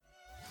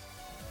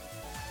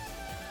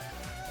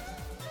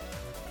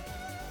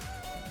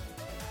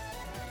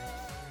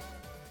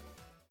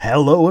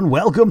Hello and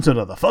welcome to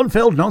another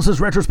fun-filled nonsense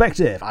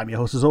retrospective. I'm your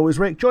host as always,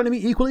 Rick. Joining me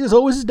equally as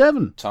always is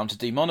Devon. Time to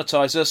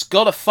demonetize us.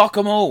 Gotta fuck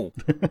them all.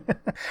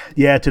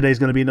 Yeah, today's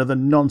going to be another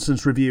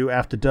nonsense review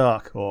after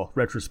dark, or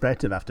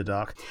retrospective after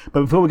dark.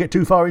 But before we get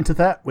too far into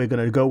that, we're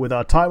going to go with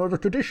our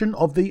time-honored tradition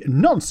of the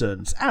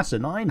nonsense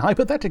asinine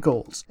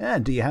hypotheticals.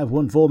 And do you have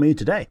one for me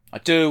today? I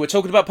do. We're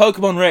talking about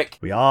Pokemon, Rick.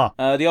 We are.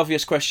 The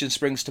obvious question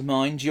springs to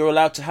mind. You're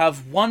allowed to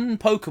have one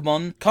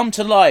Pokemon come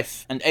to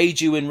life and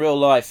aid you in real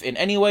life in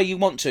any way you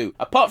want to,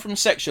 apart from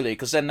sexually,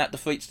 because then that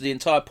defeats the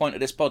entire point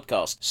of this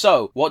podcast.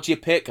 So, what do you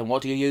pick and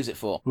what do you use it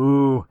for?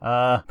 Ooh,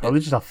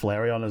 probably just have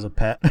Flareon as a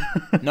pet.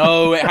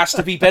 No, it has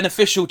to be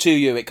beneficial to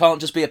you. It can't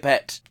just be a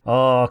pet.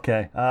 Oh,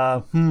 okay.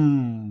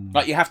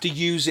 Like, you have to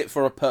use it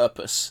for a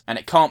purpose, and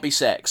it can't be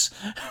sex.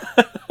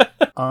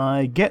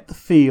 I get the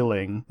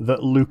feeling that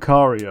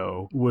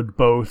Lucario would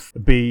both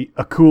be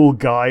a cool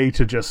guy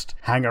to just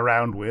hang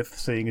around with,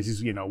 seeing as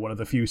he's, one of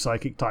the few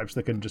psychic types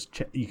that can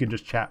just you can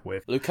just chat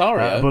with.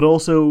 Lucario? But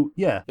also,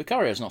 yeah.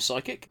 Lucario's not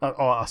psychic.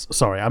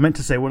 Sorry, I meant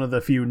to say one of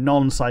the few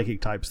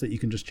non-psychic types that you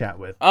can just chat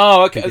with.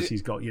 Oh, okay. Because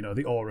he's got,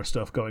 the aura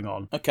stuff going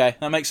on. Okay,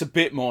 that makes a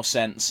bit more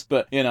sense.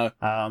 But,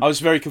 I was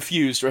very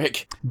confused,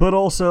 Rick. But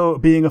also,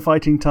 being a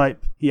fighting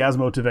type, he has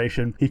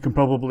motivation. He can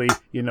probably,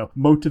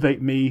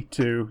 motivate me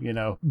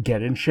to,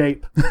 get in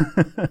shape.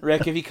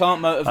 Rick, if you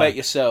can't motivate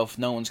yourself,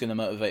 no one's going to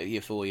motivate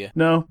you for you.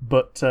 No,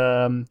 but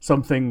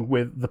something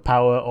with the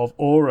power of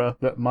aura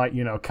that might,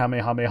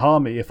 Kamehameha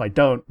me if I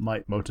don't,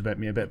 might motivate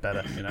me a bit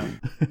better,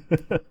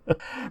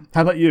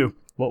 How about you?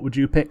 What would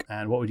you pick,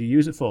 and what would you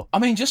use it for? I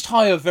mean, just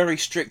hire a very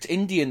strict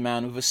Indian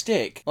man with a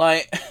stick.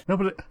 Like... No,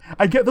 but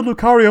I get the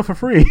Lucario for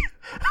free.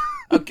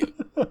 Okay.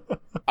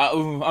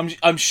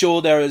 I'm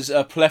sure there is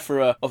a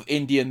plethora of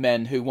Indian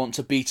men who want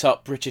to beat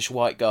up British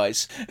white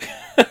guys.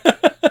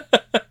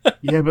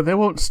 Yeah, but they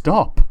won't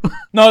stop.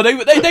 No,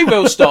 they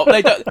will stop.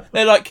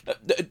 They're like,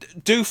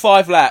 do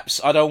 5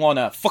 laps. I don't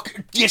wanna.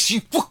 Fuck. Yes,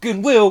 you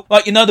fucking will.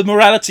 Like, the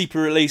morality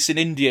police in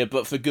India,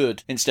 but for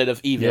good instead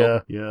of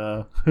evil.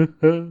 Yeah.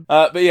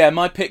 But yeah,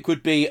 my pick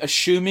would be,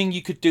 assuming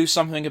you could do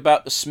something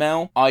about the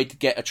smell, I'd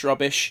get a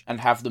Trubbish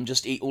and have them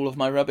just eat all of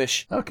my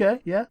rubbish. Okay,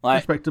 yeah.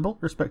 Like,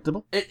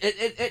 respectable.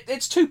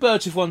 It's 2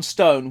 birds with 1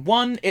 stone.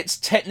 1, it's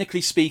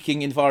technically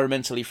speaking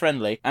environmentally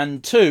friendly,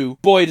 and 2,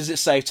 boy does it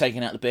save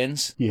taking out the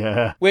bins.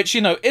 Yeah. Which,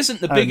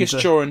 isn't the biggest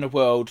chore in the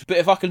world, but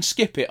if I can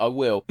skip it, I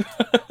will.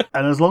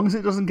 And as long as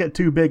it doesn't get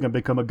too big and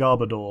become a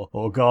Garbodor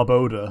or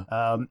Garbodor,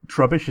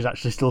 Trubbish is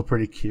actually still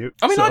pretty cute.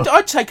 I mean,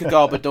 I'd take a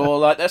Garbodor,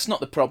 like, that's not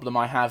the problem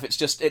I have, it's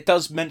just, it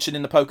does mention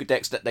in the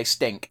Pokedex that they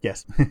stink.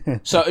 Yes.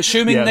 So,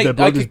 assuming their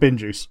blood is bin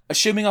juice.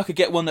 Assuming I could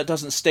get one that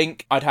doesn't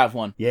stink, I'd have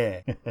one.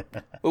 Yeah.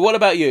 But what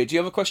about you? Do you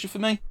have a question for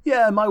me?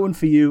 Yeah, my one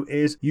for you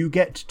is, you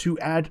get to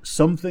add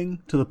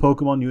something to the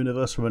Pokemon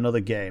universe from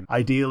another game.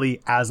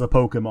 Ideally, as a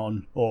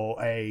Pokemon,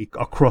 or a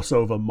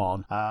crossover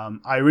mon.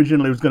 I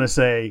originally was going to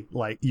say,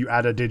 like, you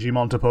add a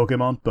Digimon to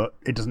Pokemon, but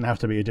it doesn't have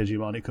to be a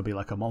Digimon. It could be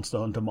like a Monster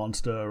Hunter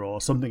monster or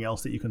something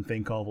else that you can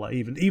think of, like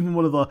even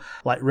one of the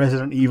like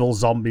Resident Evil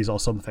zombies or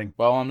something.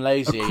 Well, I'm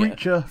lazy. A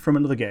creature from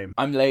another game.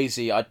 I'm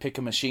lazy. I'd pick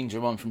a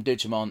Machinedramon from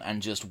Digimon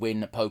and just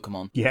win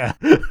Pokemon. Yeah.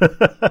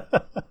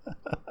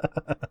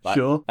 Like,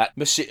 sure.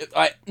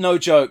 No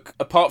joke.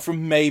 Apart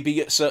from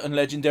maybe certain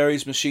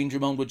legendaries,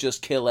 Machinedramon would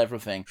just kill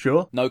everything.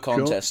 Sure. No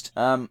contest.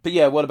 Sure. But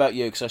yeah, what about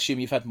you? Because I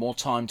assume you've had more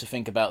time to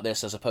think about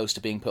this as opposed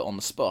to being put on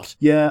the spot.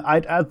 Yeah,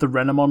 I'd add the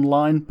Renamon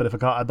line, but if I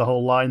can't add the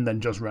whole line,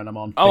 then just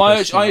Renamon. Oh,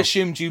 I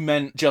assumed you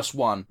meant just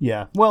one.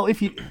 Yeah. Well,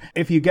 if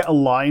you get a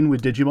line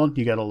with Digimon,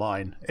 you get a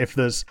line. If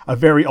there's a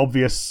very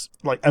obvious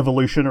like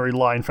evolutionary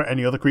line for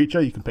any other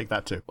creature, you can pick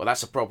that too. Well,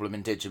 that's a problem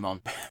in Digimon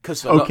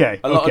because a lot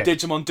of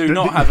Digimon do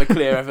not have a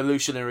clear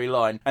evolutionary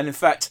line, and in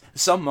fact,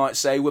 some might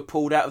say were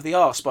pulled out of the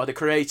arse by the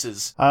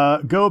creators.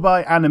 Go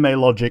by anime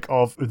logic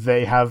of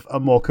they have a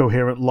more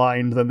coherent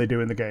line than they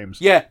do in the games.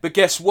 Yeah, but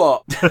guess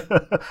what?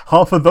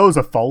 Half of those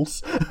are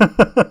false.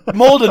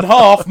 More than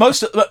half.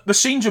 Most of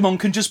Machinedramon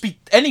can just be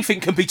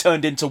anything can be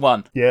turned into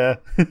one. Yeah.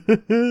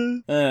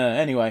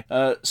 Anyway,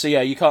 so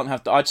yeah, you can't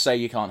have. I'd say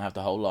you can't have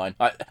the whole line.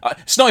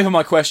 It's not even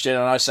my question,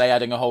 and I say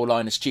adding a whole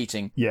line is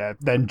cheating. Yeah,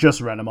 then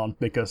just Renamon,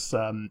 because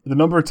the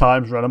number of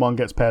times Renamon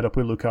gets paired up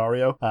with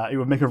Lucario, it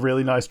would make a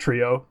really nice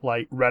trio,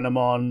 like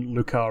Renamon,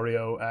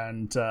 Lucario,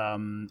 and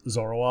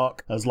Zoroark,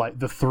 as like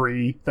the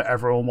 3 that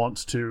everyone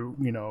wants to,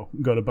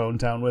 go to Bone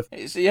Town with.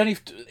 It's the only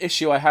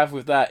issue I have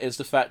with that is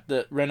the fact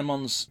that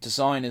Renamon's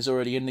design is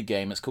already in the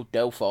game. It's called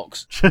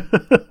Delphox.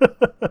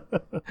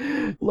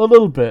 A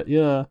little bit,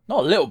 yeah. Not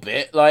a little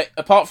bit. Like,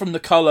 apart from the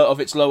colour of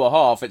its lower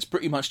half, it's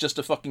pretty much just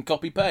a fucking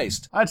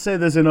copy-paste. I'd say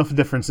there's enough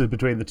differences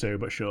between the two,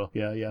 but sure.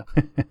 Yeah.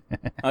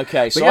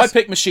 Okay, so yes. I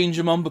pick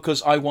Machinedramon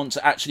because I want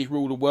to actually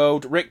rule the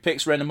world. Rick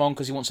picks Renamon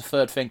because he wants a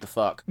third thing to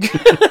fuck.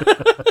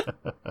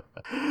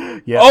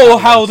 Yeah. Oh,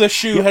 how the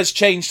shoe has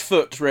changed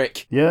foot,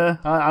 Rick. Yeah,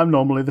 I'm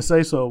normally the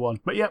say-so one.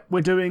 But yeah,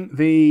 we're doing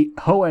the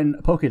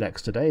Hoenn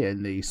Pokedex today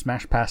in the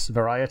Smash Pass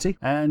variety,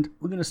 and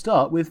we're going to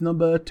start with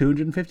number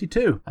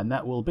 252, and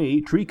that will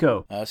be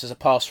Trico. This is a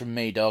pass from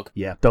me, dog.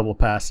 Yeah, double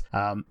pass.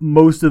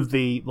 Most of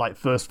the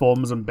first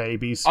forms and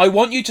babies. I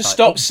want you to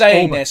stop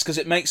saying this because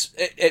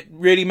it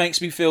really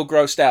makes me feel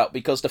grossed out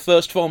because the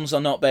first forms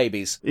are not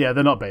babies. Yeah,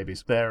 they're not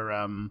babies.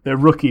 They're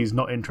rookies,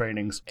 not in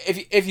trainings.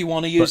 If you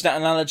want to use that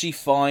analogy,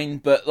 fine.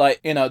 But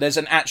there's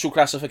an actual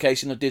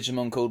classification of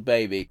Digimon called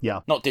baby.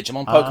 Yeah, not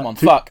Digimon, Pokemon.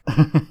 Fuck.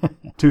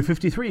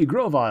 253,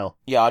 Grovyle.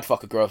 Yeah, I'd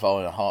fuck a Grovyle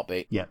in a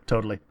heartbeat. Yeah,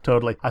 totally.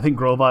 I think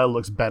Grovyle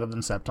looks better than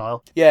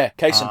Sceptile. Yeah,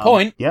 case in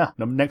point. Yeah,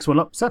 next one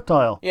up,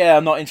 Sceptile. Yeah,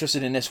 I'm not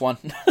interested in this one.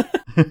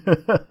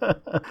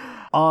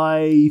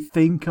 I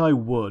think I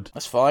would.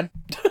 That's fine.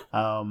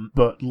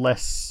 But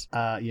less,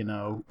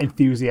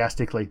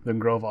 enthusiastically than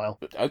Grovyle.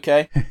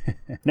 Okay.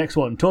 Next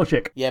one,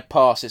 Torchic. Yeah,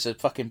 pass. It's a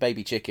fucking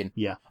baby chicken.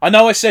 Yeah. I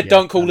know I said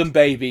don't call them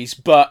babies,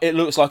 but it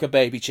looks like a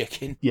baby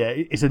chicken. Yeah,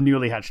 it's a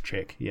newly hatched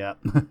chick. Yeah.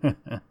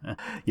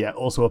 Yeah,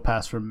 also a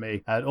pass from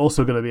me. And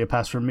also going to be a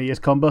pass from me is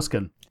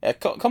Combusken.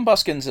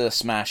 Combusken's a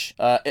smash.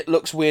 It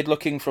looks weird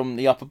looking from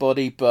the upper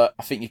body, but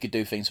I think you could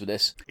do things with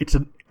this.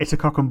 It's a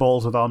cock and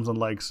balls with arms and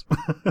legs.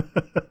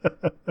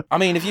 I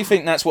mean, if you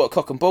think that's what a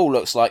cock and ball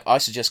looks like, I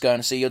suggest going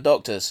to see your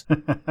doctors.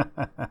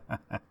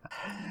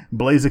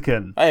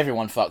 Blaziken.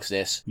 Everyone fucks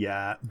this.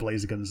 Yeah,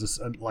 Blaziken's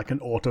like an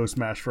auto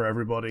smash for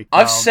everybody.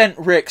 I've sent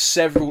Rick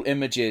several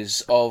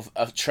images of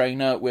a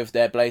trainer with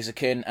their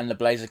Blaziken, and the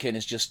Blaziken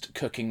is just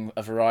cooking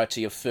a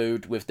variety of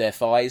food with their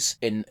thighs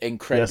in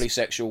incredibly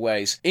sexual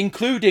ways,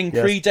 including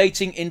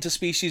predating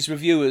interspecies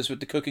reviewers with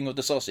the cooking of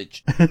the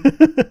sausage.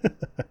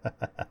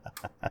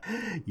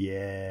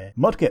 Yeah.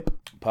 Mudkip.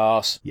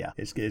 Pass. Yeah,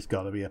 it's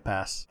got to be a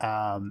pass.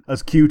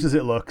 As cute as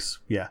it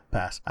looks, yeah,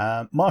 pass.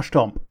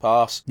 Marshtomp.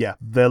 Pass. Yeah,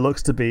 there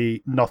looks to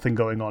be nothing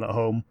going on at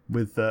home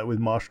with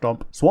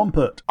Marshtomp.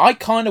 Swampert. I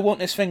kind of want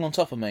this thing on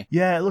top of me.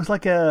 Yeah, it looks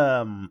like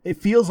it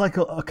feels like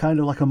a kind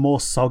of like a more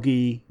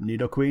soggy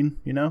Nidoqueen,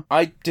 you know?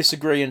 I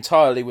disagree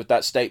entirely with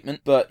that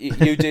statement, but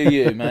you do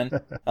you,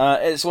 man.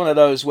 It's one of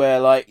those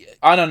where,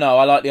 I don't know,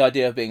 I like the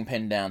idea of being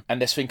pinned down,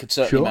 and this thing could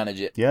certainly manage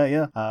it.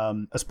 Yeah.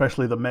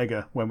 Especially the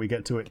Mega when we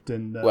get to it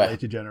in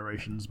later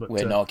generations. But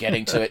we're not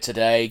getting to it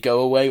today.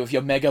 Go away with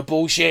your Mega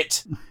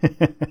bullshit.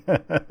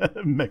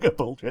 Mega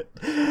bullshit.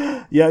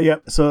 Yeah.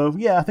 So,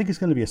 yeah, I think it's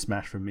going to be a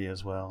smash from me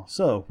as well.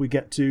 So, we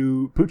get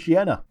to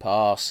Poochyena.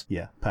 Pass.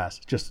 Yeah, pass.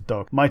 It's just a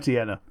dog.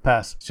 Mightyena.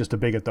 Pass. It's just a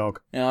bigger dog.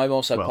 Yeah, I'm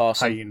also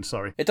passing. Hoenn,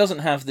 sorry. It doesn't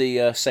have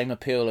the same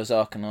appeal as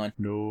Arcanine.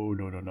 No.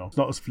 It's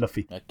not as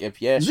fluffy.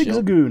 Yes,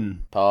 Zigzagoon.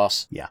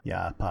 Pass.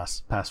 Yeah,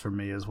 pass. Pass from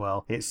me as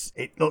well.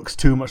 It looks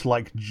too much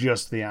like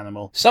just the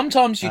animal.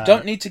 Sometimes you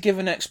don't need to give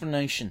an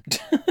explanation.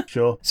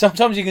 Sure.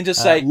 Sometimes you can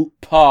just say,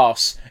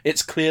 pass.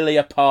 It's clearly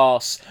a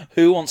pass.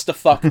 Who wants to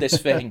fuck this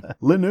thing?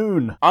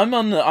 Linoon. I'm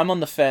on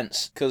the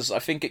fence, because I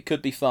think it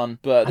could be fun,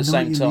 but at the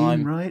same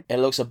time, it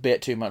looks a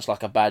bit too much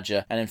like a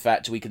badger. And in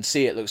fact, we can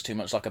see it looks too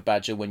much like a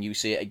badger when you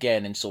see it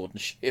again in Sword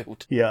and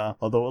Shield. Yeah,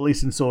 although at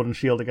least in Sword and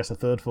Shield it gets a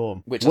third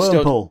form. Which I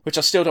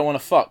still don't want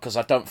to fuck, because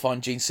I don't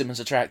find Gene Simmons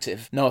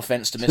attractive. No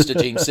offence to Mr.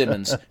 Gene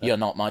Simmons. You're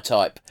not my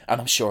type. And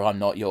I'm sure I'm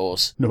not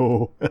yours.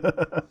 No.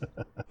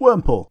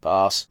 Wurmple.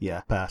 Pass.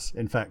 Yeah, pass.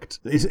 In fact,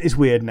 it's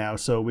weird now,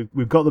 so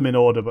we've got them in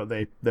order, but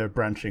they're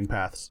branching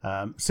paths.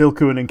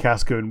 Silcoon and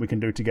Cascoon we can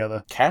do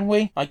together. Can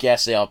we? I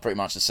guess they are pretty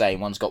much the same.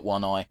 One's got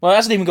one eye. Well, it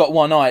hasn't even got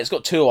one eye. It's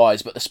got two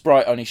eyes, but the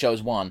sprite only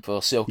shows one for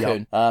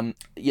Silcoon. Yep.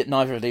 Yet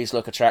neither of these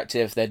look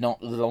attractive. They're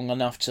not long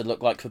enough to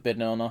look like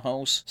forbidden honor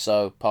holes,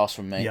 so pass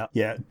from me.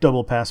 Yeah.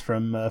 Double pass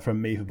from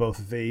me for both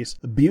of these.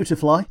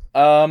 Beautifly.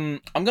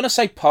 I'm gonna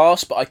say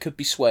pass, but I could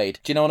be swayed.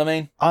 Do you know what I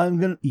mean?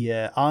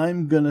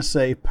 I'm gonna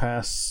say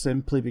pass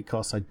simply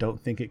because I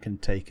don't think it can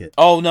take it.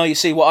 Oh no, you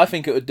see what I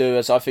think it would do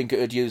is I think it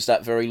would use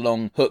that very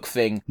long hook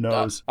thing.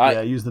 Nose.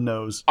 Use the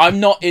nose. I'm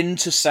not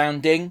into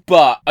sounding,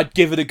 but I'd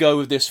give it a go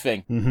with this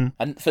thing. Mm-hmm.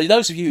 And for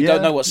those of you who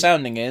don't know what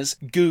sounding is,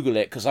 Google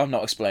it, because I'm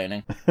not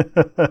explaining.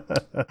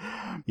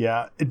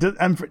 Yeah,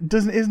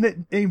 isn't it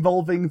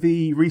involving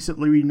the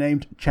recently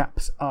renamed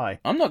Chap's Eye?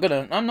 I'm not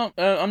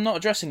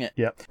addressing it.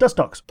 Yeah.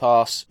 Dustox.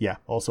 Pass. Yeah,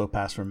 also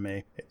pass from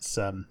me. It's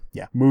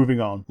moving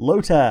on.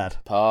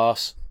 Lotad.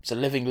 Pass. It's a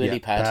living lily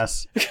pad.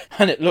 Pass.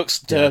 And it looks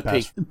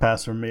derpy.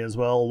 Pass from me as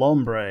well.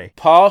 Lombre.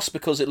 Pass,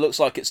 because it looks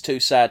like it's too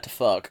sad to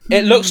fuck.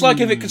 It looks like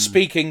if it could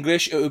speak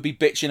English, it would be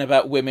bitching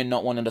about women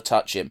not wanting to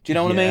touch him. Do you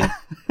know what I mean?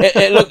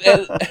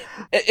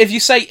 If you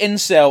say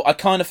incel, I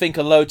kind of think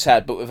of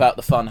Lotad, but without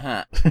the fun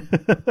hat.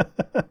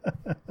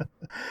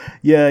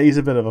 Yeah, he's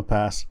a bit of a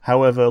pass.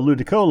 However,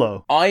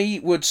 Ludicolo. I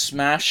would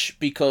smash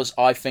because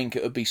I think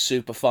it would be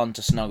super fun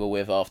to snuggle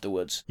with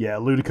afterwards. Yeah,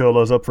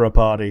 Ludicolo's up for a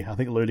party. I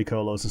think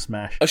Ludicolo's a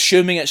smash.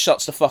 Assuming it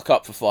shuts the fuck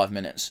up for 5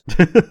 minutes.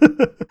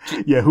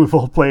 Yeah, we've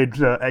all played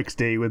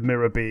XD with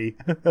Mirror B.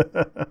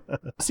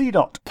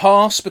 C-Dot.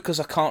 Pass because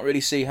I can't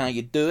really see how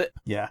you do it.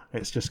 Yeah,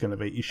 it's just going to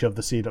be you shove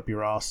the seed up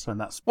your ass, and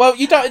that's... Well,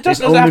 you don't. It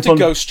doesn't have to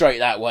go straight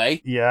that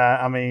way. Yeah,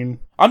 I mean...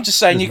 I'm just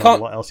saying you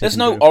can't... There's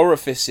no do.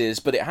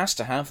 Orifices, but it has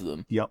to have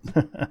them. Yep.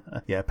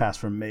 Yeah, pass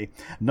from me.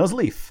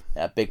 Nuzleaf.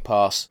 Yeah, big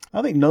pass.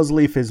 I think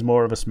Nuzleaf is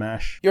more of a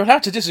smash. You're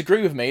allowed to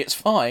disagree with me, it's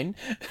fine.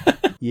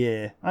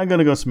 Yeah, I'm going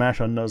to go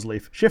smash on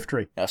Nuzleaf.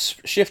 Shiftry.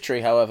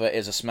 Shiftry, however,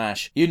 is a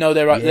smash. You know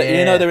they're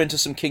into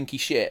some kinky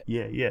shit.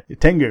 Yeah.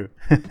 Tengu.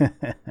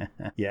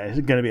 Yeah, it's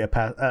going to be a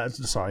pass.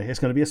 It's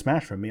going to be a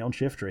smash from me on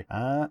Shiftry.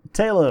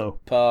 Tailo.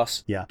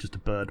 Pass. Yeah, just a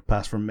bird.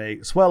 Pass from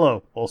me.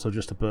 Swellow. Also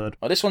just a bird.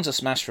 Oh, this one's a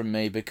smash from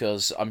me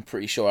because I'm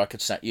pretty sure I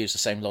could use the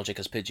same logic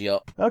as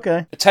Pidgeot.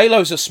 Okay.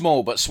 Talos are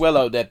small, but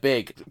Swellow, they're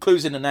big.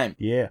 Clues in the name.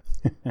 Yeah.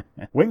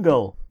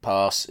 Wingull.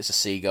 Pass. It's a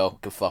seagull.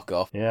 Can fuck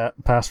off. Yeah,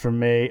 pass from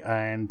me.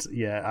 And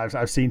yeah,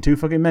 I've seen too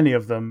fucking many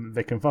of them.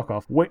 They can fuck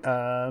off.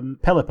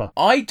 Pelipper.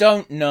 I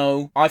don't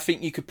know. I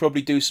think you could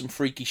probably do some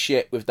freaky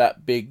shit with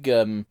that big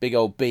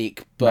old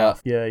beak,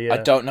 but yeah. I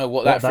don't know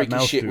what that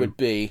freaky shit would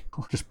be.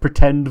 Just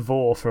pretend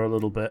vor for a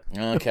little bit.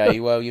 Okay,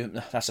 well,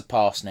 that's a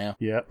pass now.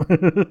 Yeah.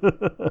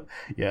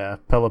 Yeah,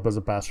 Pelipper's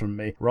a pass from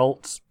me.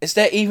 Ralts. Is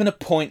there even a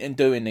point in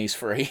doing these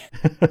three?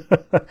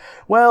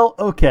 Well,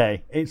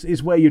 okay.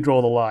 It's where you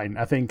draw the line.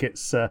 I think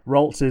it's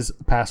Ralts is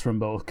pass from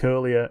both.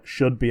 Curlier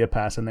should be a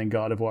pass, and then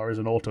Gardevoir is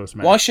an auto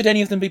smash. Why should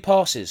any of them be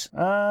passes?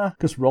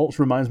 Because Ralts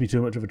reminds me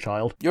too much of a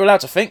child. You're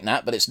allowed to think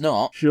that, but it's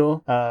not.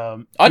 Sure.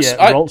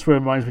 Ralts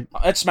reminds me...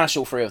 I'd smash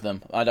all three of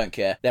them. I don't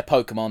care. They're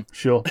Pokemon.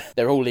 Sure.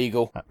 They're all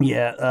legal.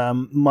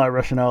 My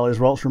rationale is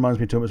Ralts reminds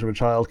me too much of a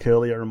child,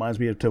 Curlier reminds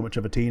me of too much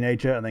of a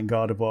teenager, and then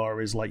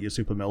Gardevoir is like your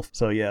super MILF.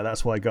 So yeah,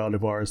 that's why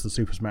Gardevoir is the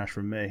super smash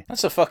from me.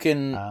 That's a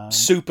fucking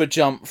super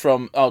jump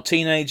from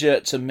teenager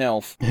to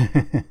MILF.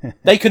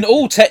 They can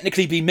all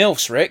technically be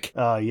MILFs, Rick.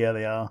 Yeah,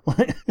 they are.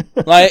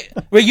 Like,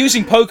 we're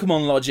using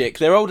Pokemon logic.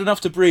 They're old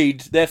enough to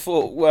breed,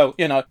 therefore, well,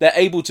 they're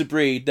able to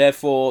breed,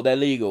 therefore they're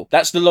legal.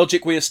 That's the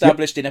logic we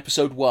established in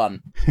episode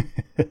 1.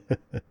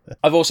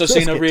 I've also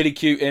seen a really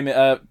cute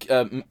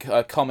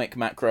comic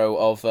macro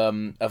of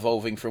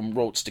evolving from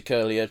Ralts to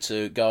Curlier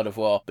to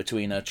Gardevoir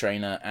between a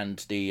trainer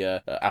and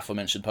the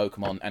aforementioned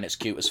Pokemon, and it's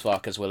cute as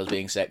fuck as well as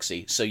being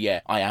sexy. So yeah,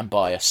 I am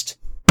biased.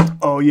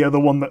 Oh yeah, the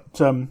one that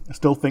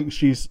still thinks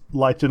she's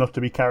light enough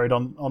to be carried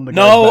on the...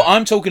 No,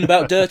 I'm talking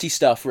about dirty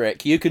stuff,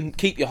 Rick. You can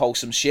keep your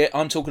wholesome shit.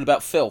 I'm talking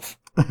about filth.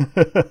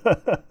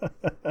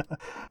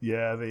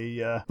 Yeah,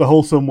 the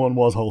wholesome one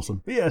was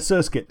wholesome. But yeah,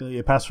 Surskit,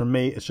 you pass from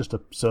me. It's just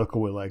a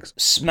circle with legs.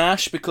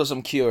 Smash because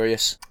I'm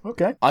curious.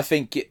 Okay. I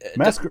think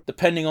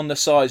depending on the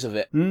size of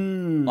it,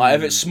 like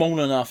if it's small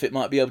enough, it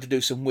might be able to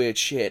do some weird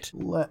shit.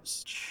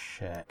 Let's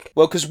check.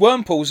 Well, because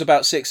Wurmple's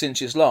about 6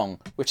 inches long,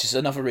 which is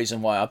another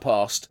reason why I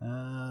passed.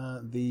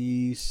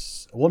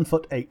 These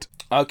 1'8".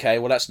 Okay,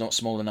 well that's not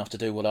small enough to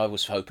do what I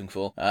was hoping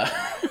for.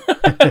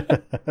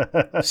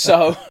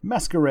 So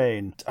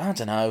Masquerain. I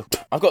don't know.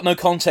 I've got no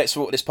context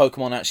for what this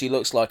Pokemon actually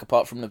looks like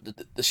apart from the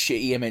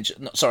shitty image.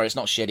 No, sorry, it's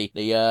not shitty.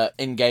 The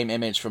in-game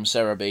image from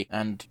Cerebi,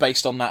 and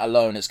based on that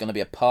alone, it's going to be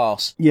a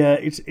pass. Yeah,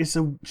 it's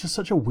just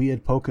such a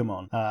weird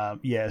Pokemon.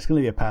 Yeah, it's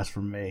going to be a pass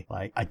from me.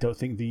 Like, I don't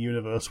think the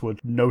universe would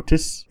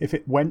notice if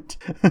it went.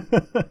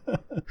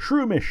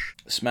 Shroomish.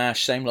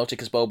 Smash, same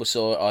logic as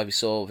Bulbasaur,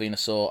 Ivysaur,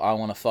 Venusaur. I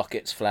want to fuck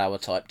its flower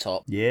type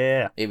top.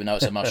 Yeah. Even though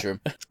it's a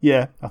mushroom.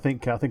 Yeah, I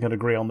think I'd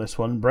agree on this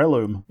one.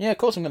 Breloom. Yeah, of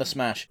course I'm going to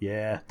smash.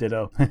 Yeah,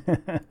 ditto.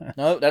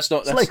 No, that's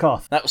not...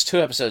 Slakoth. That was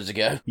 2 episodes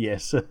ago.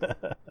 Yes.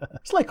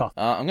 Slakoth.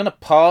 I'm going to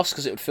pass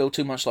because it would feel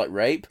too much like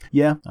rape.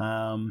 Yeah.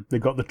 They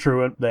got the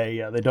truant.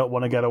 They don't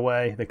want to get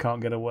away. They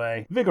can't get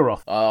away.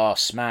 Vigoroth. Oh,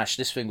 smash.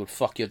 This thing would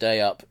fuck your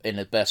day up in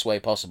the best way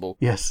possible.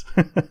 Yes.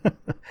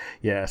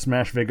 Yeah,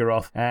 smash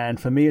Vigoroth. And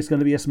for me, it's going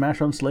to be a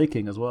smash on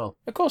Slaking as well.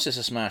 Of course it's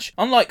a smash.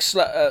 Unlike,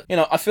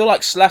 I feel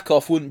like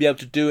Slakoth wouldn't be able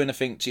to do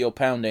anything to your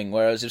pounding,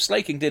 whereas if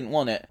Slaking didn't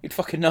want it, you'd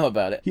fucking know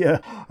about it. Yeah.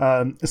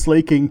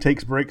 Slaking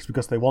takes breaks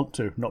because they want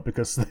to, not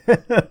because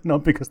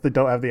they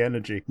don't have the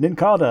energy.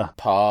 Nincada.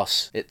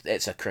 Pass.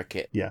 It's a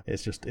cricket. Yeah,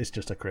 it's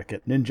just a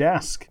cricket.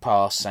 Ninjask.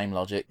 Pass. Same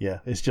logic. Yeah,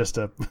 it's just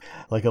a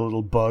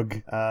little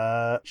bug.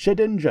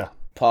 Shedinja.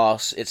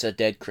 Pass. It's a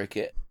dead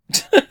cricket.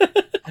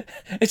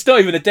 It's not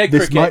even a dead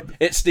cricket.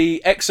 It's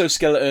the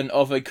exoskeleton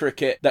of a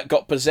cricket that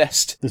got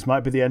possessed. This might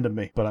be the end of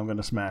me, but I'm going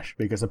to smash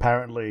because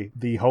apparently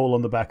the hole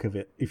on the back of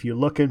it, if you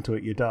look into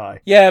it, you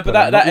die. Yeah, but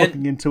I'm not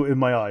looking into it in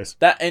my eyes.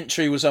 That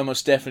entry was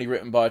almost definitely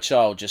written by a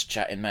child just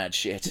chatting mad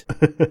shit.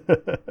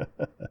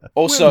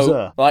 Also,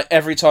 Whimsir. like,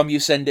 every time you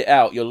send it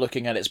out, you're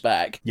looking at its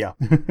back. Yeah.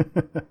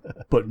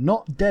 But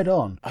not dead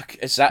on. Okay,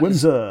 is that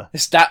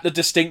the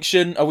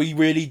distinction? Are we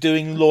really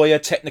doing lawyer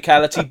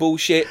technicality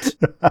bullshit?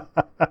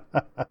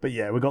 But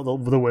yeah, we got the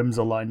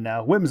Whimsir line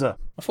now. Whimsir.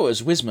 I thought it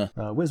was Whismer.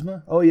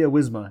 Whismer? Oh yeah,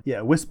 Whismer.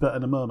 Yeah, whisper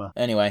and a murmur.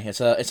 Anyway,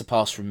 it's a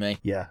pass from me.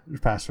 Yeah,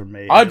 pass from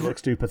me. It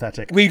looks too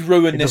pathetic. We'd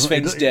ruin this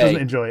thing's day. It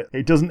doesn't enjoy it.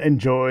 It doesn't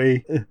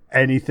enjoy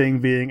anything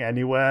being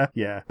anywhere.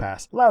 Yeah,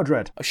 pass.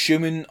 Loudred.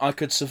 Assuming I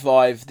could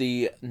survive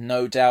the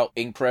no doubt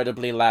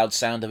incredibly loud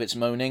sound of its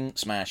moaning,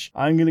 smash.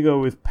 I'm going to go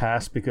with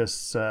pass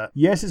because,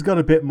 yes, it's got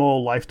a bit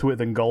more life to it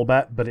than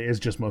Golbat, but it is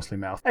just mostly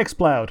mouth.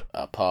 Exploud.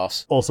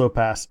 Pass. Also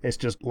pass. It's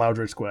just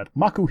Loudred squared.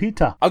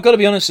 Makuhita. I've got to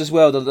be honest as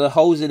well, the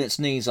holes in its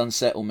knees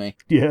unsettle me.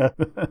 Yeah.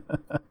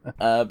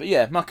 But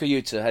yeah,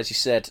 Makuhita, as you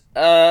said.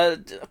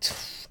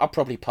 I'll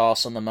probably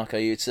pass on the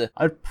Makuhita.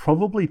 I'd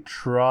probably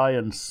try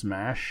and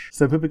smash,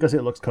 simply because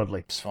it looks cuddly.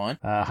 It's fine.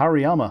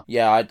 Hariyama.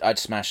 Yeah, I'd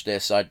smash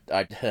this. I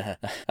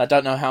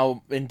don't know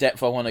how in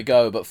depth I want to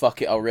go, but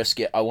fuck it, I'll risk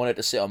it. I want it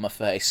to sit on my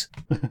face.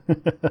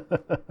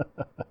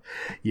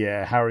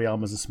 Yeah,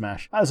 Hariyama's a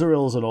smash.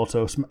 Azuril's an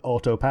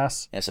auto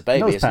pass. Yeah, it's a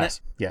baby, Nose isn't pass.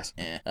 it? Yes.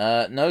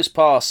 Yeah. Nose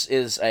pass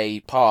is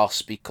a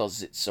pass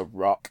because it's a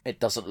rock.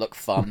 It doesn't look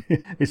fun.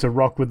 It's a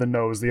rock with a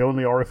nose. The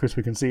only orifice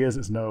we can see is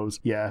its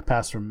nose. Yeah,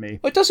 pass from me.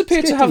 Well, it does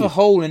appear to have a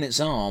hole in its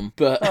arm,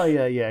 but... Oh,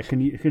 yeah. It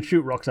can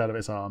shoot rocks out of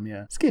its arm,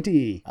 yeah.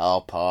 Skitty.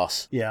 I'll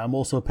pass. Yeah, I'm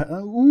also...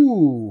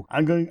 Ooh.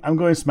 I'm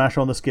going smash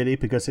on the Skitty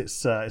because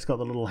it's got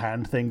the little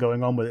hand thing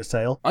going on with its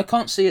tail. I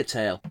can't see a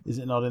tail. Is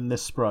it not in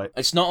this sprite?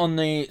 It's not on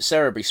the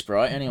Cerebri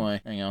sprite,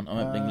 anyway. Hang on, I'm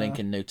opening link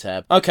in new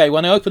tab. Okay,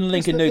 when I open the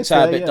link in new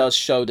tab, it does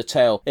show the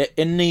tail.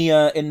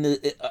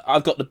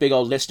 I've got the big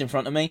old list in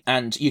front of me,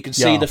 and you can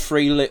see the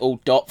three little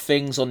dot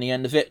things on the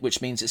end of it,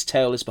 which means its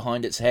tail is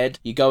behind its head.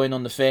 You go in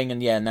on the thing,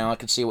 and yeah, now I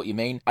can see what you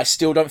mean. I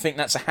still don't think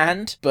that's a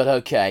hand, but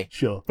okay.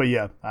 Sure, but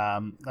yeah,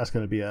 that's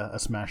going to be a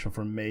smasher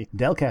from me.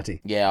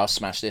 Delcatty. Yeah, I'll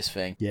smash this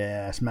thing.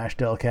 Yeah, smash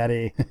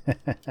Delcatty.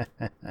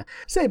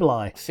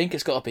 Sableye. I think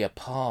it's got to be a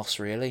pass,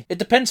 really. It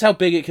depends how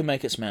big it can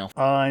make its mouth.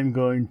 I'm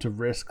going to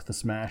risk the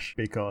smash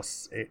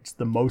because it's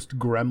the most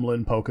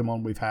gremlin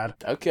Pokemon we've had.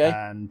 Okay.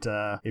 And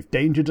if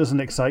danger doesn't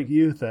excite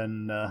you,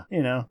 then,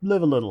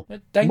 live a little.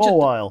 Danger, more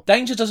while.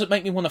 Danger doesn't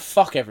make me want to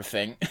fuck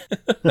everything.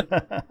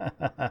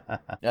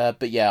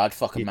 But yeah, I'd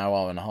fuck a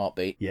Mawar in a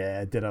heartbeat.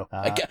 Yeah, ditto.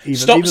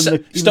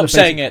 Stop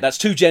saying it. That's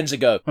 2 gens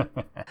ago.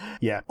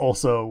 Yeah,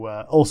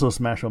 also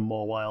smash on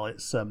Mawile.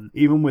 It's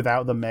even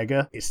without the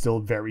Mega, it's still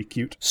very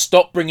cute.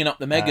 Stop bringing up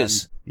the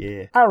Megas.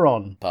 Yeah.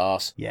 Aron.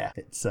 Pass. Yeah,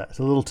 it's a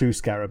little too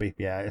scaraby.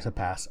 Yeah, it's a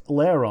pass.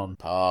 Lairon.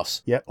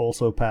 Pass. Yeah,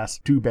 also pass.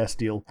 Too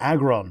bestial.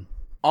 Agron.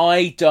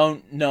 I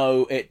don't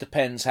know. It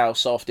depends how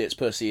soft its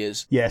pussy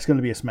is. Yeah, it's going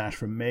to be a smash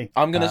from me.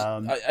 I'm going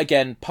to,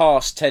 again,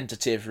 pass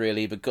tentative,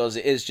 really, because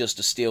it is just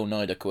a steel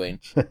Nidoqueen.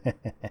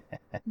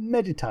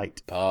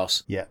 Meditite.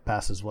 Pass. Yeah,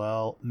 pass as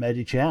well.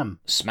 Medicham.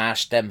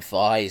 Smash them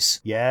thighs.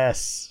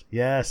 Yes.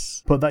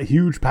 Put that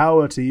huge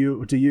power to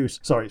use.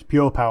 Sorry, it's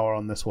pure power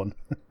on this one.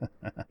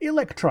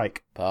 Electrike.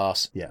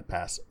 Pass. Yeah,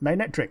 pass.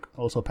 Magnetric.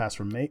 Also pass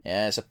from me.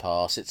 Yeah, it's a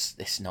pass.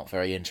 It's not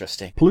very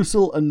interesting.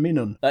 Plusle and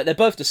Minun. They're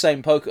both the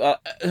same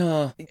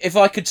if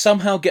I could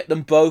somehow get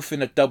them both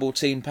in a double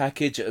team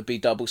package, it would be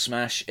double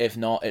smash. If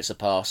not, it's a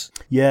pass.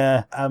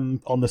 Yeah,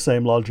 on the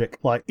same logic.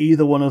 Like,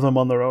 either one of them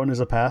on their own is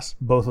a pass.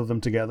 Both of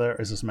them together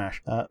is a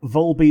smash.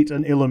 Volbeat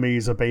and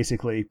Illumise are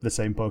basically the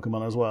same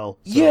Pokemon as well.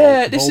 So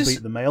yeah, this Volbeat,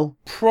 is the male.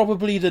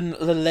 Probably the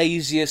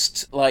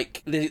laziest,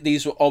 like,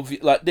 these were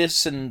obvious, like,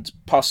 this and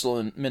Pustle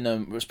and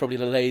Minun was probably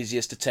the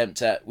laziest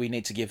attempt at, we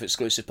need to give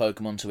exclusive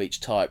Pokemon to each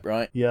type,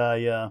 right? Yeah.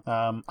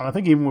 And I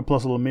think even with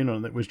Plusle and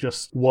Minun, it was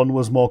just one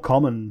was more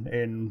common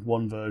in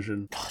one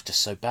version. God,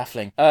 just so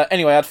baffling.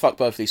 Anyway, I'd fuck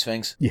both these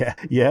things. Yeah.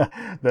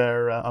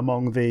 They're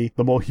among the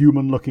more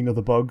human-looking of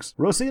the bugs.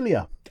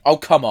 Roselia. Oh,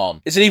 come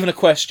on. Is it even a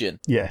question?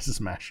 Yeah, it's a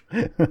smash.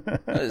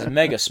 That is a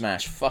mega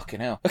smash.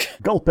 Fucking hell.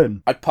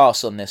 Gulpin. I'd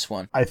pass on this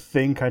one. I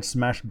think I'd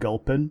smash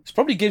Gulpin. This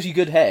probably gives you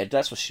good head,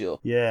 that's for sure.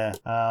 Yeah.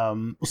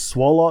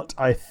 Swalot,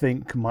 I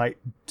think, might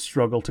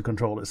struggle to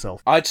control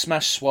itself. I'd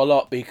smash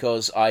Swalot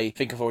because I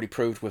think I've already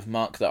proved with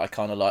Muck that I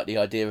kind of like the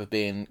idea of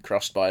being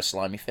crushed by a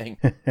slimy thing.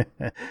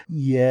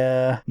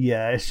 Yeah,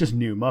 it's just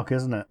new Muck,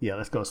 isn't it? Yeah,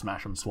 let's go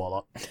smash on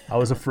Swalot. I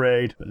was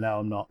afraid, but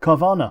now I'm not.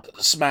 Carvana.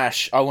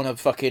 Smash. I want to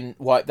fucking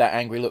wipe that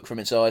angry look from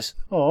its eyes.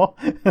 Oh.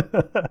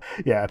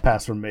 Yeah,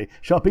 pass from me.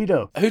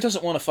 Sharpedo. Who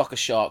doesn't want to fuck a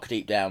shark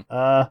deep down?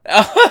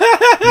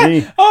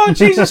 Me. Oh,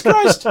 Jesus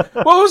Christ.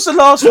 What was the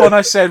last one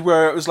I said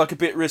where it was like a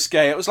bit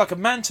risque? It was like a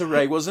manta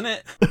ray, wasn't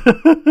it?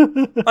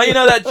 Oh, you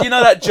know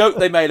that joke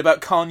they made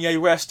about Kanye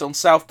West on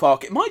South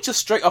Park? It might just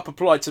straight up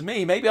apply to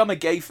me. Maybe I'm a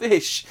gay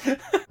fish.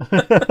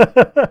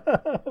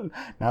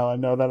 Now I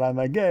know that I'm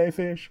a gay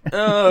fish.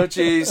 Oh,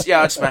 jeez.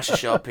 Yeah, I'd smash a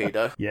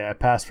Sharpedo. Yeah,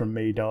 pass from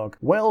me, dog.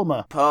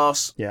 Whelmer.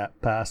 Pass. Yeah,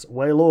 pass.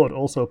 Wailord,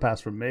 also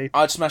pass from me.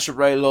 I'd smash a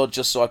Raylord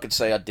just so I could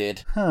say I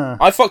did. Huh.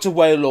 I fucked a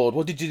Wailord.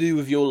 What did you do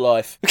with your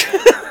life?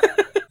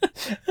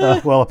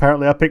 Well,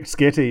 apparently I picked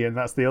Skitty, and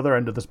that's the other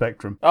end of the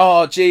spectrum.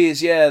 Oh,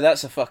 geez, yeah,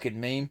 that's a fucking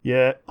meme.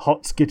 Yeah,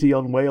 hot Skitty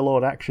on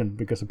Wailord action,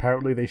 because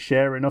apparently they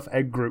share enough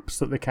egg groups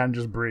that they can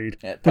just breed.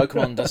 Yeah,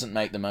 Pokemon doesn't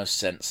make the most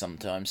sense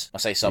sometimes. I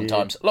say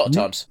sometimes, a lot of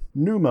times.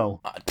 Numel.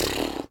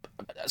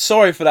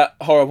 Sorry for that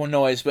horrible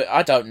noise, but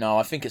I don't know.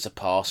 I think it's a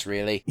pass,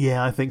 really.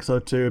 Yeah, I think so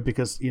too,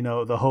 because,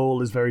 the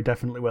hole is very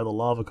definitely where the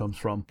lava comes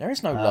from. There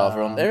is no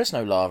lava on. There is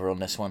no lava on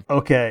this one.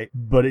 Okay,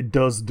 but it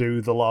does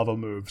do the lava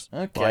moves.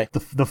 Okay. Like,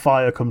 the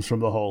fire comes from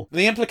the hole.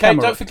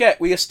 Don't forget,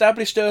 we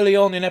established early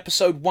on in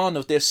episode 1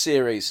 of this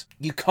series,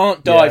 you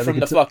can't die from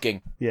the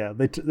fucking. Yeah,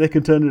 they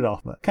can turn it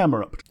off. But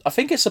Camerupt. I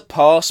think it's a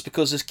pass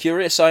because as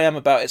curious I am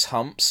about its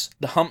humps,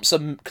 the humps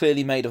are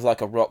clearly made of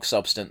like a rock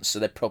substance, so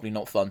they're probably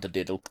not fun to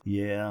diddle.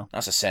 Yeah.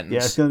 That's a sentence.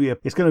 Yeah,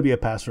 it's gonna be a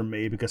pass from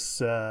me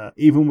because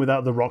even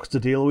without the rocks to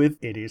deal with,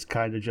 it is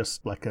kind of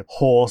just like a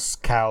horse,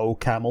 cow,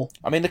 camel.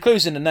 I mean, the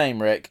clue's in the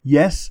name, Rick.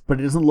 Yes, but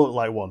it doesn't look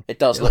like one. It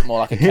does look more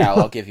like a cow.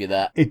 I'll give you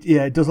that.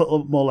 It does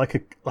look more like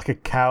a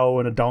cow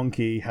and a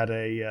donkey had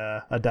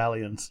a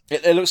dalliance.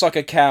 It looks like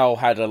a cow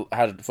had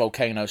a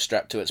volcano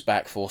strapped to its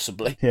back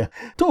forcibly. Yeah,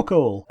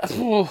 Torkoal.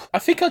 I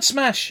think I'd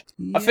smash.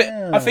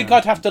 Yeah. I think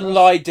I'd have to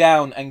lie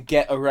down and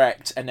get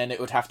erect, and then it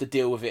would have to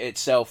deal with it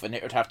itself, and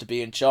it would have to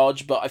be in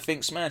charge. But I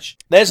think smash.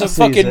 There's a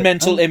fucking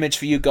mental image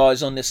for you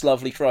guys on this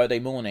lovely Friday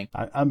morning.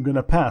 I'm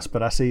gonna pass,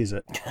 but I sees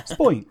it.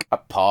 Spoink. A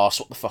pass.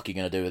 What the fuck are you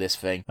gonna do with this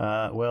thing?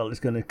 Well, it's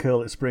gonna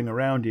curl its spring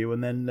around you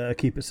and then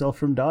keep itself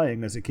from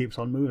dying as it keeps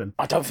on moving.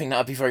 I don't think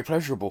that'd be very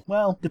pleasurable.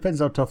 Well, depends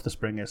how tough the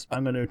spring is.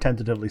 I'm gonna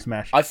tentatively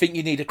smash. I think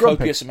you need a Grumpig.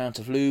 copious amount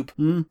of lube.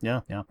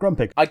 Yeah.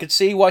 Grumpig. I could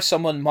see why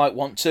someone might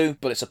want to,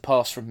 but it's a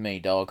pass from me,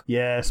 dog.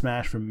 Yeah,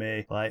 smash from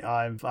me. Like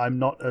I'm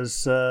not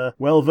as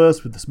well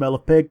versed with the smell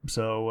of pig,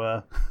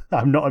 so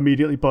I'm not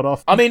immediately put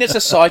off. I mean, it's a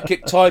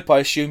sidekick type. I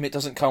assume it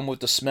doesn't come with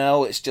the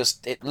smell. It's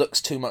just it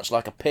looks too much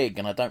like a pig,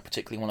 and I don't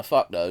particularly want to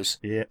fuck those.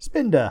 Yeah,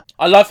 Spinder.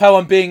 I love how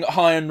I'm being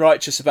high and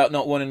righteous about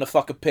not wanting to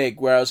fuck a pig,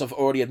 whereas I've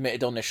already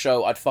admitted on this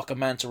show I'd fuck a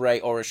manta ray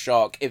or a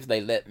shark if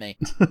they let me.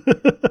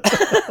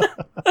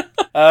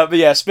 But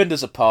yeah,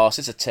 Spinder's a pass.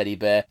 It's a teddy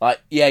bear.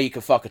 Like, yeah, you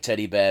can fuck a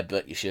teddy bear,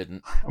 but you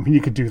shouldn't. I mean,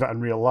 you could do that in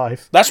real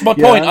life. That's my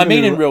point. I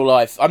mean in real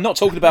life. I'm not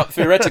talking about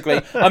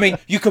theoretically. I mean,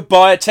 you could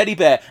buy a teddy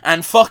bear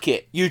and fuck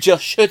it. You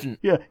just shouldn't.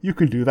 Yeah, you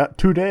can do that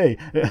today.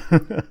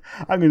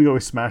 I'm going to go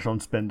with smash on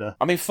Spinder.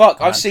 I mean,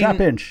 fuck, I've seen...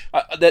 Trapinch.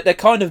 They're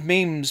kind of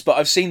memes, but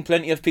I've seen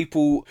plenty of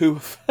people who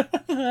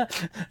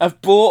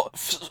have bought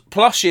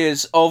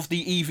plushes of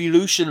the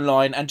Evolution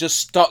line and just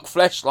stuck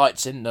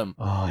fleshlights in them.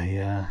 Oh,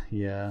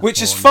 yeah.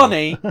 Which is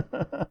funny.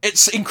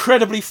 It's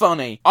incredibly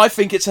funny. I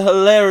think it's a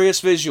hilarious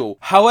visual.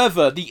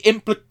 However, the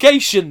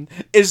implication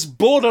is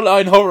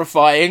borderline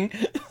horrifying.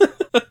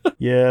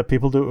 Yeah,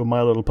 people do it with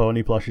My Little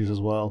Pony plushies as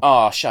well.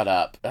 Oh, shut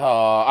up. Oh,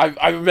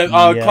 I remember.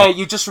 Oh, okay,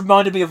 you just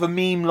reminded me of a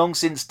meme long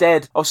since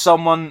dead of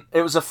someone.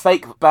 It was a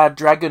fake Bad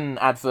Dragon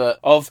advert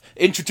of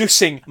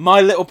introducing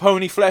My Little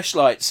Pony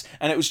fleshlights,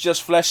 and it was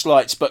just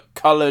fleshlights but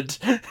coloured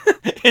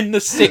in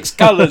the 6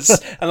 colours.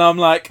 And I'm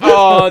like,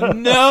 oh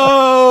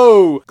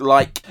no!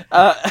 Like,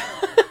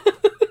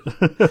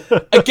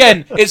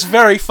 again, it's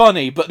very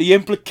funny, but the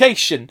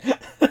implication,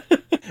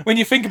 when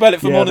you think about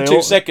it for more than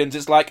 2 seconds,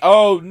 it's like,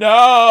 oh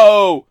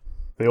no!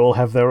 They all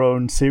have their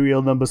own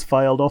serial numbers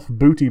filed off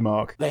booty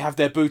mark. They have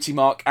their booty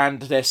mark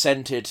and they're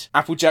scented.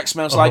 Applejack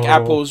smells like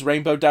apples,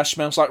 Rainbow Dash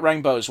smells like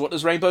rainbows. What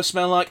does rainbow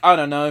smell like? I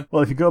don't know.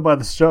 Well, if you go by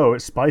the show,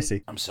 it's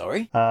spicy. I'm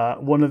sorry?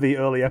 One of the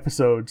early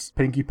episodes,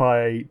 Pinkie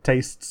Pie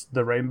tastes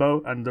the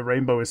rainbow, and the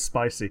rainbow is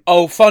spicy.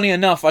 Oh, funny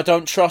enough, I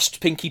don't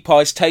trust Pinkie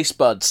Pie's taste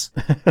buds.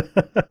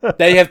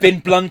 They have been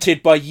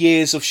blunted by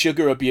years of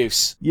sugar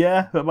abuse.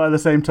 Yeah, but by the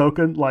same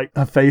token, like,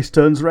 her face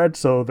turns red,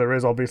 so there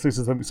is obviously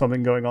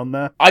something going on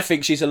there. I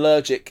think she's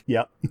allergic.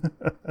 Yeah.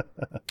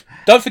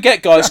 Don't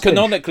forget, guys,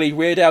 canonically,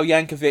 Weird Al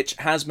Yankovic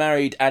has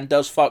married and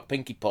does fuck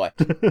Pinkie Pie.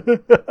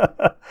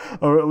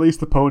 Or at least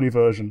the pony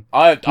version.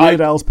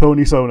 Weird Al's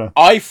Pony Sona.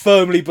 I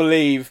firmly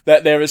believe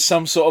that there is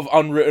some sort of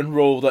unwritten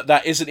rule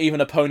that isn't even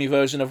a pony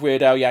version of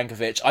Weird Al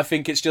Yankovic. I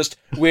think it's just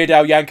Weird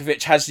Al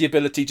Yankovic has the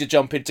ability to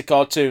jump into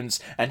cartoons,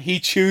 and he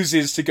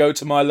chooses to go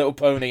to My Little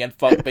Pony and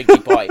fuck Pinkie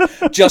Pie,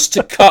 just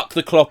to cuck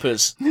the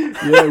cloppers.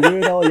 Yeah,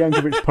 Weird Al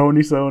Yankovic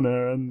Pony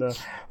Sona, and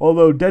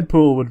although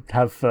Deadpool would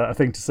have a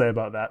thing to say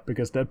about that,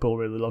 because Deadpool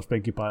really loves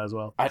Pinkie Pie as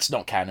well. That's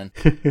not canon.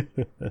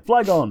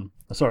 Flygon.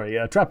 Sorry,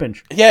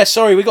 Trapinch. Yeah,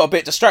 sorry, we got a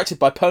bit distracted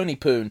by Pony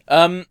Poon.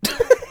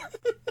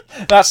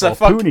 That's a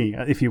fuck. Pony,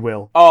 if you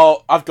will.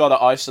 Oh, I've got to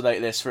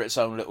isolate this for its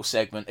own little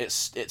segment.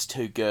 It's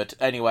too good.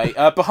 Anyway,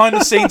 behind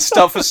the scenes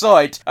stuff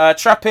aside,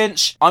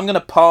 Trapinch, I'm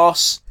gonna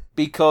pass.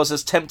 Because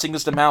as tempting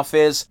as the mouth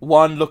is,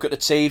 1, look at the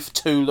teeth,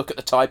 2, look at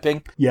the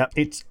typing. Yeah,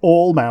 it's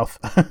all mouth.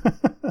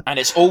 And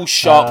it's all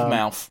shark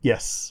mouth.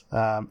 Yes,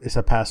 it's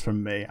a pass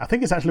from me. I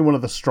think it's actually one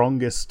of the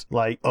strongest,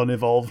 like,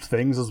 unevolved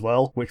things as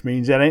well, which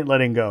means it ain't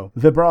letting go.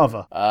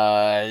 Vibrava.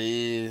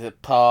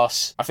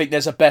 Pass. I think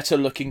there's a better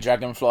looking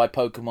dragonfly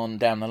Pokemon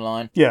down the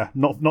line. Yeah,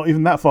 not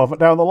even that far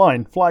down the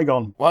line.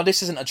 Flygon. Well,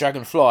 this isn't a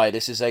dragonfly.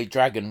 This is a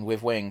dragon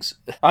with wings.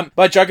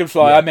 By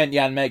dragonfly, I meant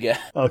Yanmega.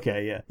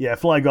 Okay, yeah. Yeah,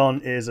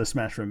 Flygon is a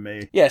smash from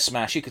me. Yeah,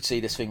 smash. You could see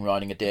this thing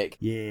riding a dick.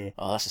 Yeah.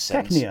 Oh, that's a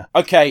sentence. Cacnea.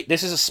 Okay,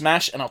 this is a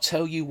smash, and I'll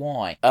tell you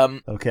why.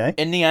 Okay.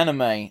 In the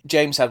anime,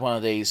 James had one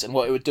of these, and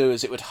what it would do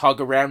is it would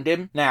hug around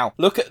him. Now,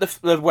 look at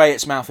the way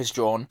its mouth is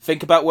drawn.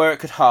 Think about where it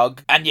could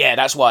hug, and yeah,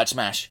 that's why I'd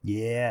smash.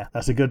 Yeah,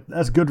 that's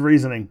good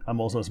reasoning. I'm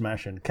also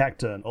smashing.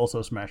 Cacturn,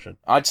 also smashing.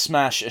 I'd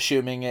smash,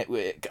 assuming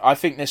it. I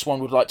think this one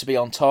would like to be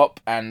on top,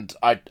 and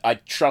I'd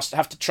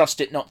have to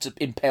trust it not to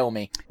impale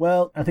me.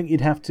 Well, I think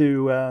you'd have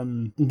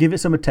to give it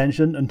some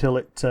attention until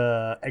it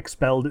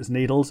expelled its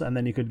needles, and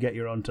then you could get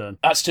your own turn.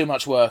 That's too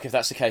much work. If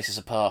that's the case, it's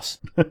a pass.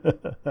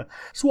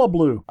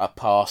 Swablu. A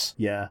pass.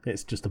 Yeah,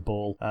 it's just a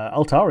ball.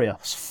 Altaria.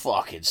 Let's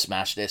fucking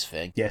smash this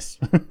thing. Yes.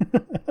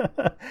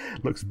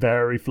 Looks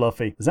very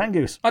fluffy.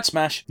 Zangoose. I'd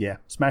smash. Yeah,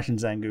 smashing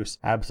Zangoose.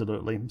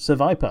 Absolutely.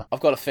 Surviper. I've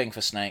got a thing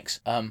for snakes.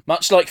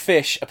 Much like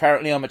fish,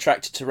 apparently I'm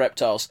attracted to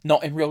reptiles.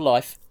 Not in real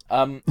life.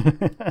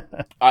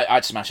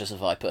 I'd smash as a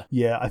viper.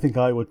 Yeah, I think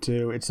I would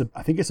too.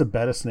 I think it's a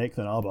better snake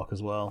than Arbok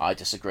as well. I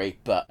disagree,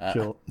 but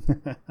Sure.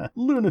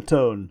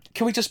 Lunatone.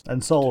 Can we just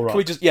and Solrock? Can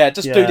we just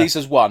do these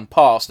as one?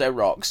 Pass. They're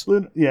rocks.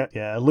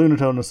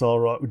 Lunatone and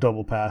Solrock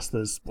double pass.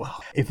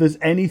 If there's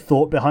any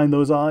thought behind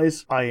those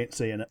eyes, I ain't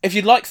seeing it. If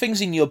you like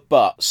things in your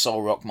butt,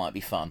 Solrock might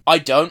be fun. I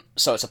don't,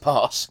 so it's a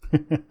pass.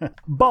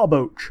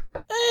 Barboach.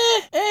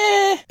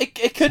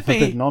 It could be.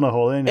 Big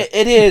nonahole, ain't it?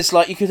 It is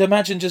like you could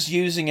imagine just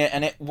using it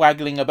and it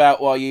waggling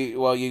about while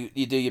you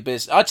do your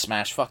business. I'd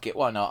smash. Fuck it.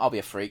 Why not? I'll be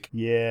a freak.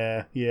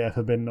 Yeah.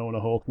 Forbidden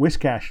nonahole.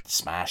 Whiscash.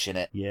 Smash in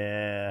it.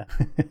 Yeah.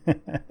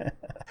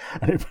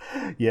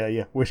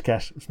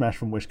 Whiscash. Smash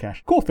from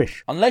Whiscash.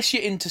 Corphish. Unless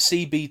you're into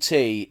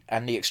CBT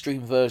and the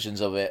extreme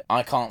versions of it,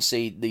 I can't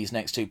see these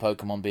next two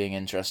Pokemon being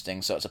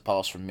interesting. So it's a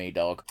pass from me,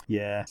 dog.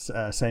 Yeah.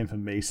 Same for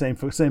me. Same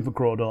for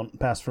Crawdaunt.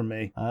 Pass from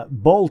me.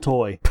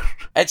 Baltoy.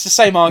 It's the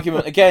same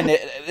argument. Again,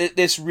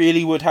 this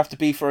really would have to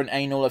be for an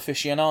anal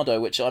aficionado,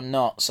 which I'm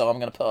not, so I'm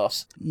going to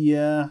pass.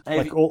 Yeah.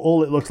 Like,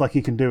 all it looks like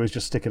you can do is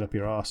just stick it up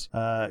your arse.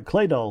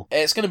 Claydol.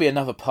 It's going to be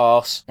another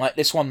pass. Like,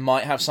 this one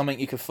might have something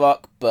you could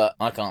fuck, but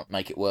I can't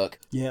make it work.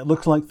 Yeah, it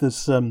looks like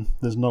there's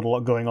not a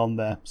lot going on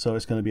there, so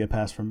it's going to be a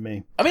pass from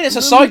me. I mean, it's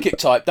a psychic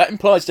type. That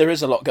implies there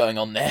is a lot going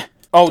on there.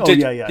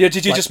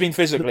 Did you just mean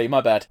physically?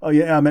 My bad. Oh,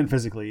 yeah, I meant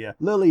physically, yeah.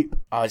 Lilleep.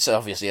 Oh, it's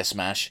obviously a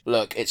smash.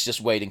 Look, it's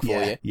just waiting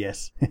for you.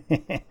 Yes.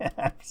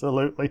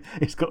 Absolutely.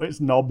 It's got its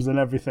knobs and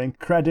everything.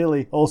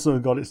 Cradilly also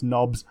got its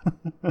knobs.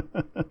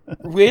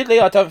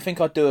 Weirdly, I don't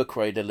think I'd do a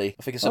Cradily.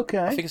 I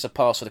think it's a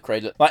pass for the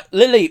Cradily. Like,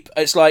 Lilleep,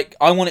 it's like,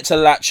 I want it to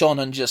latch on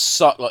and just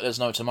suck like there's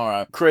no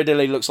tomorrow.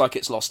 Cradily looks like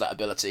it's lost that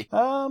ability.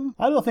 I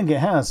don't think it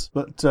has,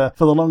 but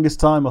for the longest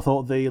time I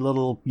thought the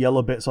little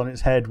yellow bits on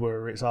its head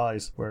were its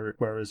eyes,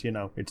 whereas,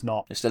 it's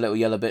not. It's the little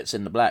yellow bits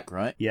in the black,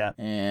 right? Yeah.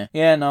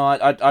 Yeah, no,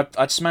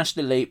 I'd smash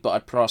Lilleep, but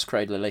I'd pass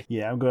Cradily.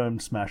 Yeah, I'm going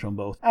to smash on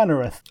both.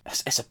 Anorith.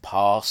 It's a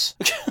pass.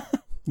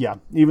 Yeah,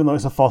 even though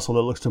it's a fossil,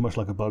 it looks too much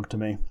like a bug to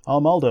me.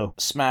 Armaldo.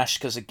 Smash,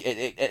 because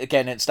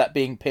again, it's that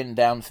being pinned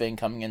down thing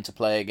coming into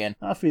play again.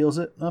 I feels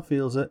it.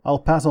 I'll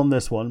pass on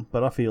this one,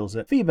 but I feels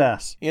it.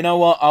 Feebas. You know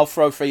what? I'll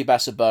throw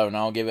Feebas a bone.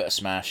 I'll give it a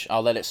smash.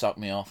 I'll let it suck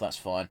me off. That's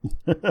fine.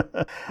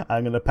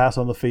 I'm going to pass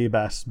on the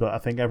Feebas, but I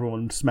think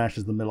everyone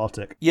smashes the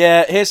Milotic.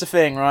 Yeah, here's the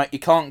thing, right? You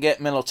can't get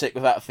Milotic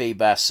without a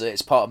Feebas. So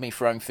it's part of me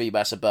throwing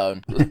Feebas a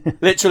bone.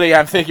 Literally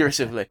and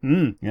figuratively.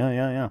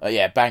 Yeah.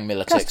 Yeah, bang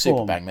Milotic. Cast Super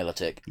form. bang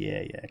Milotic.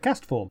 Yeah.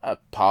 Cast form.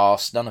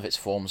 Pass. None of its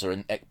forms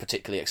are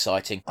particularly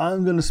exciting.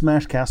 I'm going to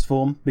smash cast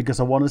form because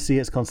I want to see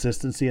its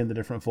consistency in the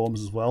different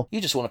forms as well. You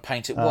just want to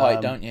paint it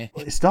white, don't you?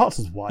 Well, it starts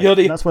as white.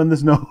 That's when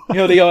there's no.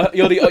 You're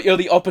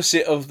the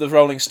opposite of the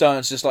Rolling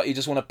Stones. Just like you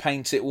just want to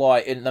paint it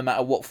white, no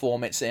matter what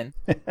form it's in.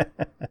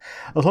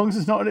 As long as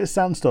it's not in its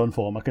sandstone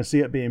form, I can see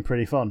it being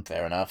pretty fun.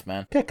 Fair enough,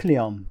 man.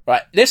 Kecleon.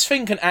 Right, this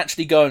thing can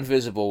actually go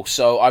invisible,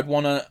 so I'd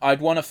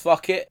wanna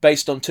fuck it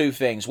based on two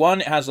things. One,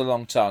 it has a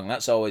long tongue.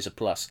 That's always a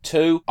plus.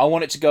 Two, I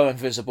want it to go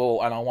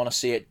invisible, and I want to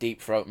see it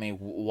deep throat me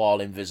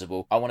while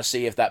invisible. I want to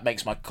see if that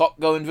makes my cock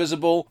go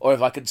invisible, or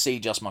if I can see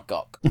just my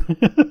cock.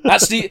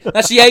 That's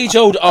the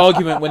age-old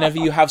argument whenever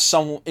you have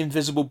some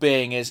invisible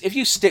being is, if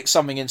you stick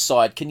something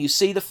inside, can you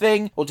see the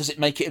thing, or does it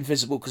make it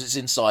invisible because it's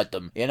inside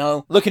them? You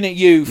know? Looking at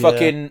you,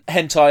 fucking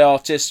hentai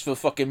artist for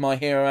fucking My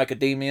Hero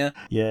Academia.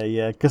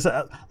 Yeah, because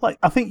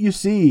I think you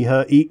see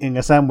her eating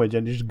a sandwich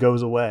and it just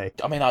goes away.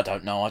 I mean, I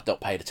don't know. I've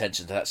not paid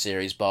attention to that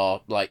series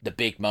bar, like, the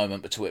big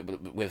moment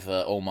with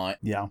All Might.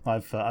 Yeah,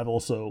 I've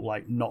also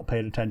like not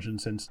paid attention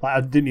since. Like,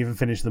 I didn't even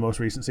finish the most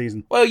recent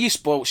season. Well, you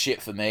spoilt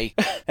shit for me.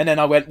 And then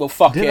I went, well,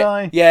 fuck it. Did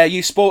I? Yeah,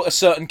 you spoilt a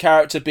certain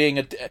character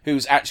being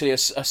who's actually a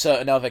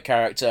certain other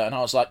character, and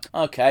I was like,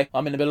 okay,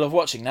 I'm in the middle of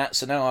watching that,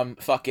 so now I'm,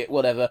 fuck it,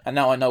 whatever. And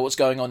now I know what's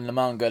going on in the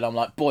manga, and I'm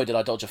like, boy, did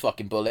I dodge a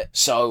fucking bullet.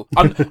 So,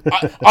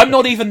 I'm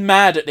not even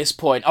mad at this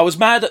point. I was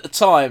mad at the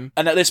time,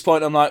 and at this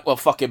point I'm like, well,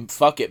 fuck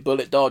it,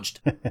 bullet dodged.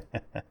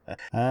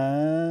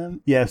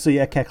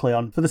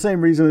 Kecleon. For the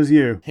same reason as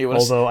you.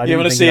 Although I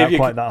didn't think it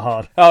quite that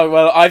hard. Oh,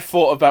 well, I've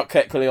thought about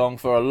Kecleon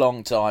for a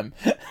long time.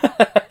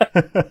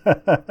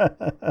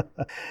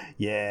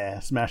 Yeah,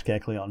 smash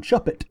Kecleon.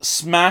 Shup it.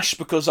 Smash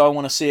because I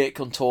want to see it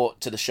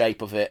contort to the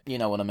shape of it. You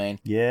know what I mean?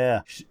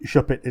 Yeah.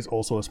 Shup it is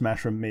also a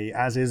smash from me,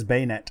 as is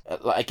Bayonet.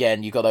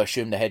 Again, you got to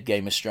assume the head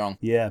game is strong.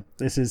 Yeah,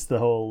 this is the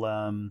whole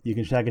you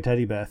can shag a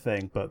teddy bear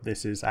thing, but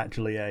this is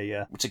actually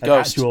it's a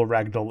ghost. Actual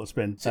ragdoll that's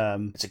been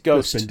it's a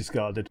ghost. That's been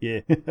discarded.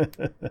 Yeah.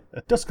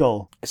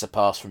 Duskull. It's a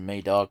pass from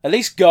me, dog. At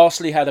least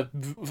Ghastly had a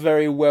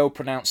very well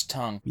pronounced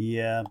tongue.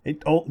 Yeah.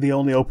 The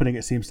only opening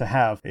it seems to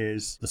have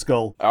is the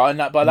skull. Oh, and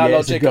by that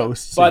logic, it's a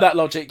ghost, that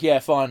logic, yeah,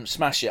 fine,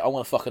 smash it. I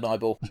want to fuck an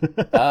eyeball.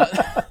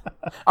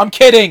 I'm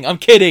kidding.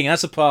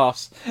 That's a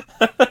pass.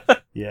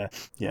 Yeah.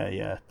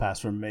 Pass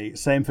from me.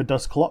 Same for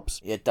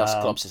Dusclops. Yeah,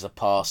 Dusclops is a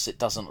pass. It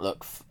doesn't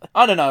look...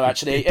 I don't know,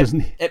 actually.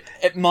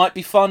 It might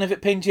be fun if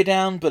it pins you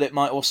down, but it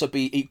might also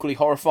be equally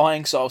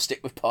horrifying, so I'll stick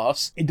with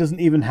pass. It doesn't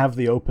even have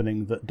the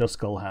opening that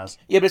Duskull has.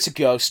 Yeah, but it's a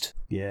ghost.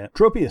 Yeah.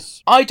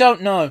 Tropius. I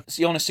don't know. It's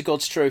the honest to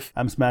God's truth.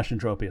 I'm smashing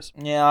Tropius.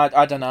 Yeah,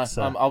 I don't know.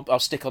 So, I'll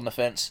stick on the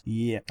fence.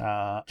 Yeah.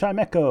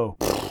 Chimecho.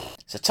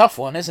 It's a tough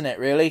one, isn't it,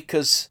 really?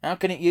 Because how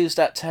can it use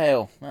that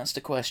tail? That's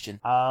the question.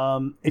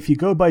 If you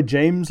go by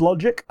James'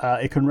 logic,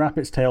 it can wrap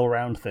its tail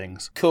around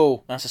things.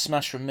 Cool. That's a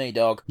smash from me,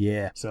 dog.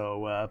 Yeah.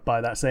 So,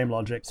 by that same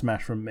logic,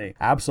 smash from me.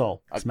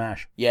 Absol.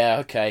 Smash. Yeah,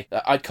 okay.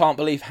 I can't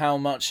believe how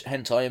much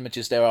hentai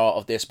images there are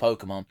of this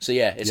Pokemon. So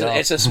yeah,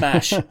 it's a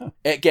smash.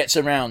 It gets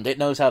around. It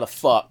knows how to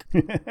fuck.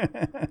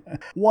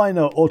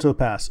 Wino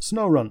Autopass.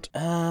 Snorunt.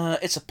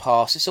 It's a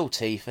pass. It's all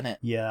teeth, isn't it?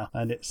 Yeah,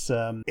 and it's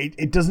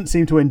it doesn't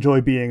seem to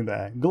enjoy being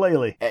there.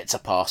 Glalie. It's a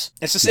pass.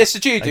 It's a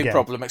Geodude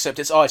problem, except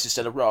it's ice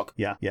instead of rock.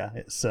 Yeah.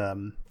 It's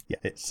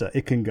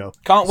it can go.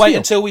 Can't wait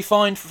until we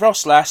find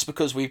Frostlass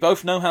because we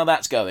both know how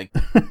that's going.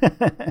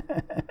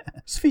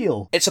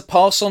 Spheal. It's a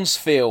pass on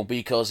Spheal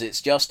because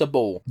it's just a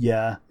ball.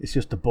 Yeah, it's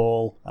just a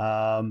ball.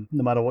 No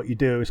matter what you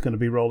do, it's going to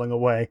be rolling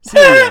away.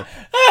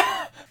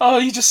 Oh,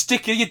 you just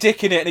stick your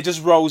dick in it and it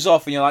just rolls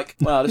off and you're like,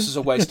 well, this is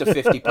a waste of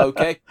 50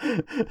 Poke.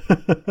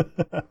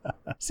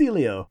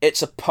 Celio.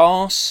 It's a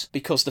pass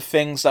because the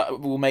things that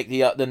will make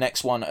the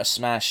next one a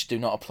smash do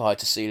not apply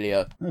to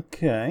Celio.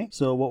 Okay,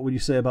 so what would you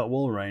say about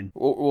Walrein?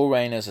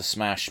 Walrein is a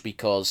smash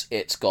because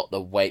it's got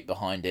the weight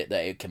behind it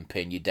that it can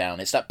pin you down.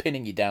 It's that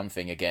pinning you down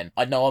thing again.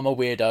 I know I'm a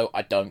weirdo,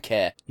 I don't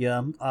care.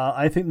 Yeah,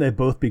 I think they'd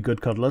both be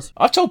good cuddlers.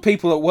 I've told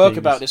people at work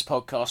about this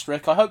podcast,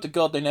 Rick. I hope to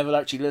God they never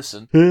actually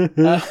listen.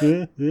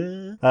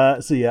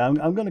 So yeah,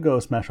 I'm going to go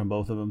smash on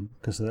both of them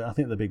because I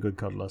think they'd be good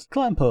cuddlers.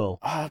 Clamperl.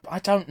 I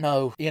don't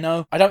know,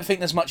 I don't think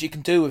there's much you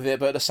can do with it,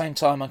 but at the same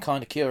time I'm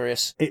kind of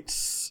curious.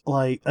 It's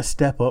like a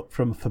step up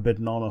from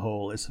Forbidden Honor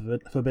Hole. It's a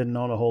Forbidden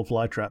Honor Hole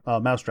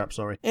mousetrap,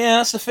 sorry. Yeah,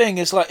 that's the thing,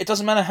 is like, it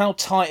doesn't matter how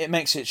tight it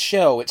makes its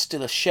shell, it's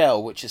still a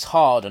shell, which is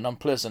hard and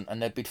unpleasant,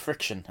 and there'd be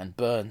friction and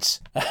burns.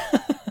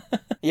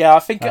 Yeah, I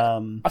think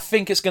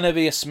it's going to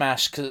be a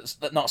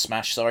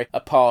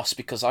pass,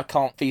 because I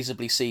can't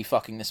feasibly see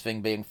fucking this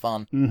thing being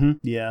fun. Mm-hmm.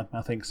 Yeah,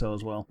 I think so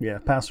as well. Yeah,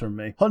 pass from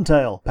me.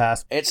 Huntail,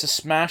 pass. It's a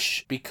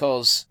smash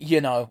because,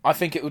 I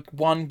think it would,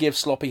 1, give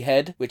sloppy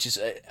head, which is,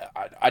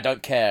 I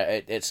don't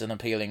care, it's an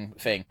appealing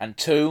thing. And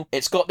 2,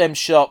 it's got them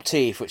sharp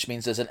teeth, which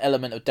means there's an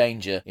element of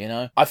danger,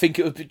 I think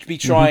it would be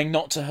trying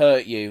not to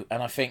hurt you,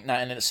 and I think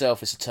that in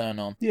itself is a turn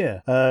on.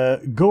 Yeah.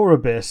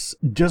 Gorabis,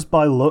 just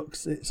by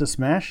looks, it's a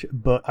smash,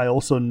 but I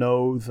also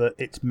know that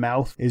its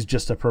mouth is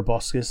just a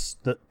proboscis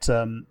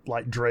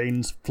that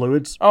drains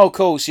fluids. Oh,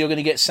 cool. So you're going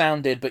to get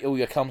sounded, but all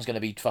your cum's going to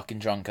be fucking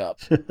drunk up.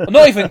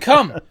 Not even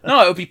cum.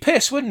 No, it would be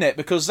piss, wouldn't it?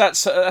 Because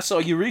that's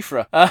our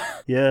urethra.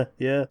 Yeah.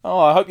 Oh,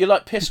 I hope you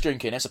like piss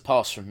drinking. It's a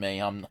pass from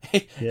me.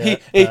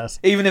 Pass.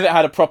 Even if it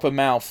had a proper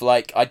mouth,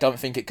 I don't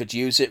think it could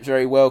use it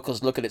very well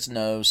because look at its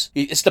nose.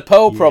 It's the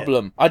Pearl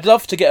problem. I'd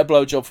love to get a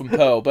blowjob from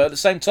Pearl, but at the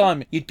same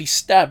time, you'd be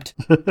stabbed.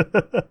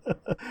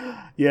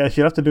 Yeah,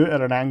 she'd have to do it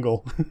at an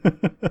angle.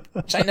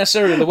 Which ain't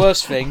necessarily the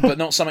worst thing, but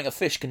not something a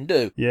fish can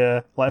do.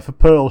 Yeah, like for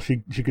Pearl, she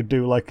could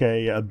do like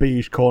a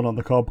beige corn on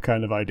the cob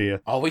kind of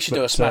idea. Oh, we should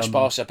do a Smash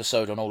Pass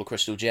episode on all the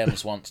crystal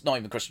gems once. Not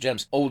even crystal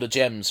gems, all the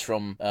gems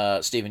from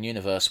Steven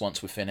Universe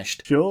once we're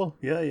finished. Sure,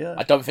 yeah.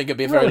 I don't think it'd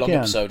be a very long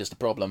episode is the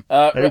problem.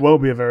 It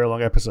won't be a very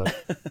long episode.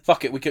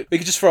 Fuck it, we could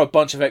just throw a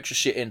bunch of extra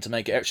shit in to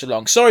make it extra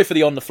long. Sorry for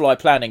the on-the-fly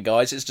planning,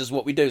 guys. It's just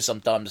what we do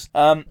sometimes.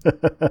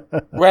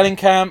 Relling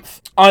Camp,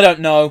 I don't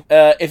know.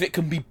 If it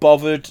can be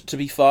bothered to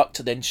be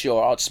fucked, then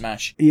sure, I'd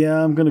smash.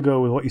 Yeah, I'm gonna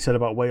go with what you said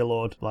about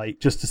Wailord, like,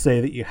 just to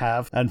say that you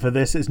have. And for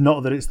this, it's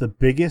not that it's the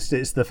biggest,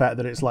 it's the fact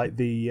that it's like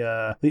the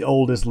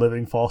oldest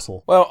living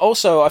fossil. Well,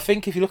 also, I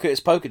think if you look at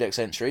its Pokedex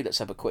entry, let's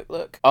have a quick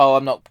look. Oh,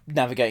 I'm not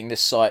navigating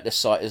this site. This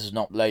site is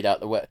not laid out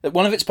the way.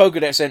 One of its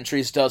Pokedex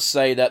entries does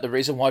say that the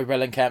reason why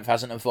Relenkamp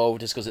hasn't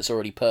evolved is because it's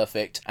already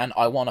perfect, and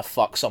I want to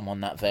fuck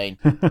someone that vein.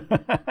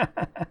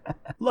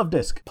 Love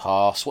disc.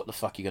 Pass. What the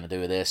fuck are you going to do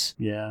with this?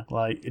 Yeah,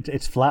 like,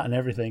 it's flat and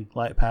everything.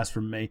 Like, pass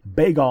from me.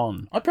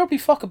 Bagon. I'd probably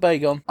fuck a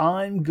Bagon.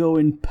 I'm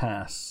going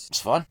pass. It's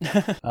fine.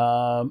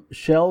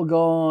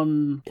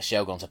 Shelgon. Yeah,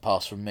 Shelgon's a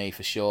pass from me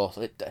for sure.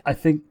 I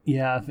think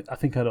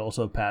I'd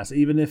also pass.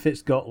 Even if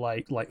it's got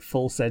like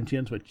full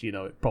sentience, which, you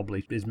know, it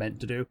probably is meant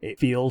to do, it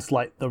feels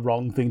like the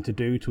wrong thing to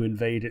do to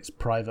invade its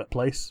private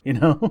place, you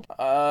know?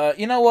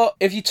 You know what?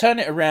 If you turn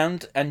it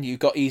around and you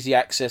got easy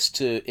access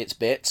to its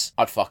bits,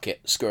 I'd fuck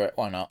it. Screw it.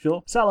 Why not?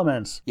 Sure.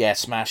 Salamence. Yeah,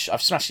 smash.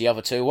 I've smashed the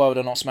other two. Why would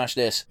I not smash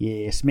this?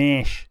 Yeah,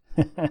 smash.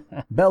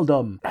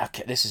 Beldum.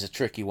 Okay, this is a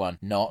tricky one.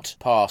 Not.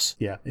 Pass.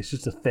 Yeah, it's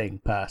just a thing.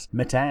 Pass.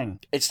 Metang.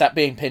 It's that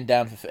being pinned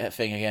down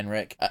thing again,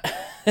 Rick.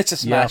 It's a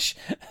smash.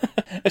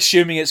 Yeah.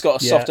 Assuming it's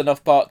got a soft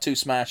enough part to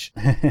smash.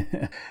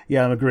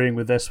 Yeah, I'm agreeing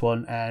with this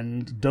one.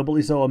 And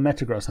doubly so on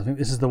Metagross. I think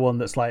this is the one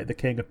that's like the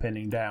king of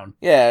pinning down.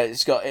 Yeah,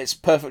 it's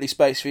perfectly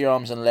spaced for your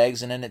arms and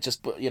legs, and then it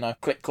just, you know,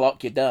 click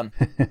clock, you're done.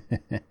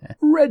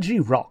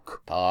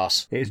 Regirock.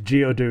 Pass. It's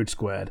Geodude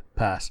squared.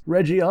 Pass.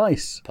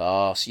 Regice.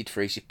 Pass. You'd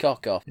freeze your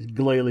cock off. It's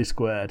Glalie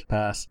squared.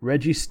 Pass.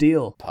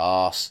 Registeel.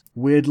 Pass.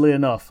 Weirdly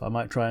enough, I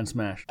might try and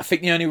smash. I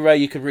think the only way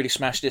you could really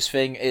smash this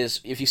thing is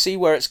if you see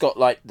where it's got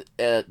like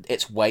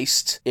its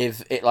waist.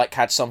 If it like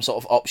had some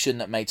sort of option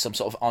that made some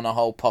sort of honor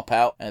hole pop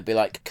out, and it'd be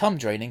like, "Cum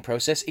draining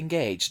process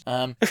engaged."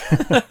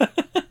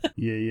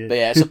 Yeah. But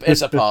yeah,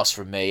 it's a pass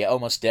from me. It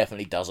almost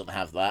definitely doesn't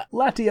have that.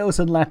 Latios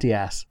and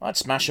Latias. I'd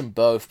smash them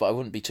both, but I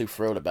wouldn't be too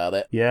thrilled about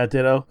it. Yeah,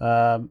 ditto.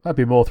 I'd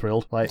be more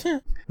thrilled. Like,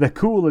 they're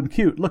cool and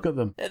cute. Look at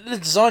them. The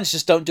designs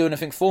just don't do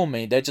anything for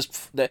me.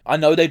 I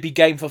know they'd be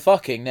game for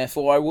fucking,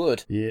 therefore I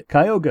would. Yeah.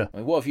 Kyogre. I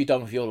mean, what have you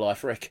done with your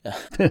life, Rick?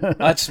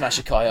 I'd smash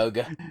a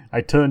Kyogre. I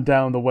turned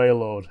down the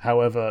Wailord.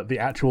 However, the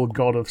actual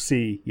god of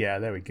sea. Yeah,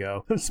 there we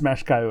go.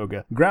 Smash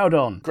Kyogre.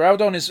 Groudon.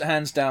 Groudon is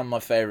hands down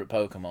my favourite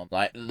Pokemon.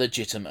 Like,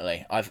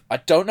 legitimately. I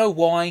don't know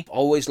why,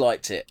 always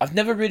liked it. I've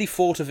never really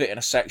thought of it in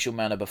a sexual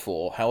manner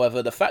before.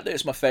 However, the fact that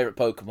it's my favourite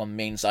Pokemon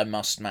means I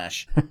must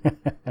smash.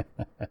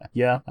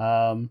 Yeah,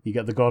 you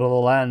get the god of the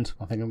land.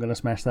 I think I'm going to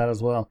smash that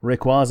as well.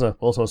 Rayquaza,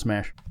 also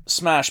smash.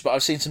 Smash, but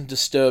I've seen some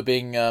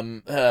disturbing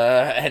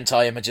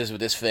hentai images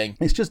with this thing.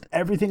 It's just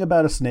everything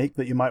about a snake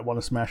that you might want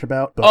to smash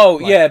about. But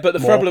but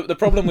the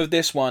problem with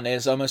this one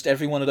is almost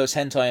every one of those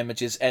hentai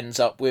images ends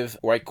up with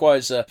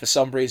Rayquaza, for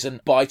some reason,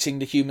 biting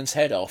the human's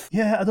head off.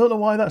 Yeah, I don't know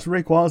why that's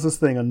Rayquaza's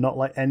thing and not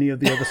like any of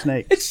the other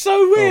snakes. It's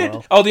so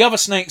weird. Oh, the other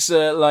snakes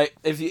are like,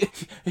 if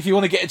you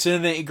want to get into the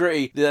nitty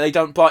gritty, they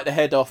don't bite the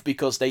head off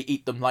because they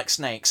eat them like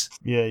snakes.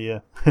 Yeah.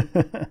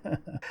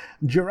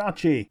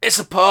 Jirachi. It's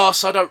a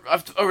pass.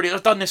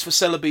 I've done this for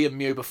Celebi and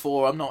Mew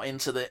before. I'm not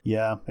into it.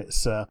 Yeah,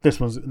 it's this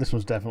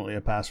one's definitely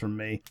a pass from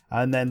me.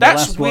 And then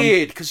that's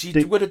weird because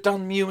you would have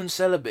done Mew and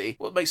Celebi.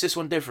 What makes this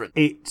one different?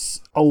 It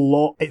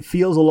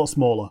feels a lot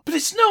smaller. But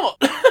it's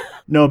not.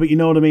 No, but you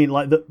know what I mean?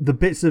 Like, the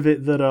bits of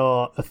it that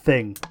are a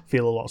thing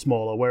feel a lot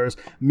smaller, whereas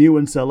Mew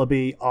and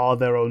Celebi are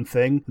their own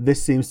thing.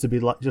 This seems to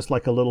be just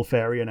like a little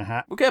fairy in a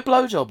hat. We'll get a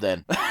blowjob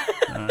then.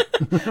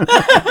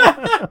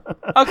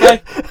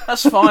 Okay,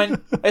 that's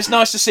fine. It's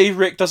nice to see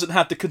Rick doesn't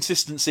have the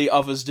consistency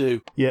others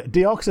do. Yeah,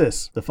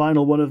 Deoxys, the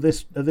final one of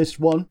this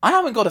one. I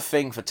haven't got a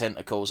thing for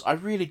tentacles. I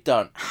really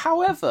don't.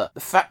 However, the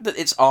fact that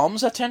its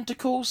arms are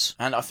tentacles,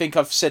 and I think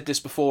I've said this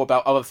before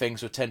about other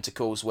things with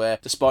tentacles, where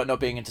despite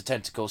not being into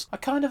tentacles, I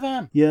kind of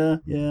am. Yeah.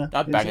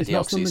 I'd bang a Deoxys. It's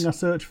not something I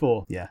search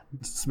for. Yeah,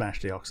 smash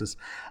Deoxys.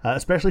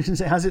 Especially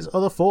since it has its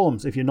other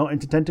forms. If you're not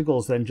into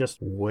tentacles, then just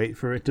wait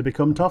for it to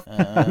become tough,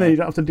 and then you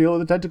don't have to deal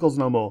with the tentacles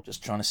no more.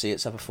 Just trying to see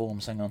its other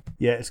forms. Hang on.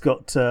 Yeah, it's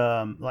got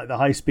like the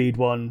high speed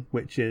one,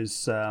 which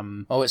is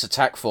its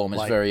attack form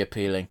is very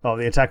appealing. Oh,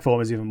 the attack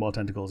form is even more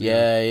tentacles.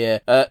 Yeah.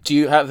 Do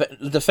you have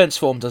the defense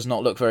form? Does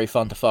not look very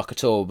fun to fuck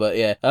at all. But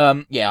yeah,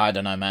 I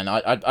don't know, man.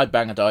 I'd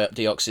bang a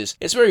Deoxys.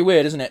 It's very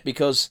weird, isn't it?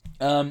 Because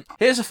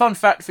here's a fun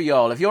fact for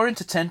y'all: if you're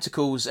into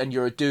tentacles and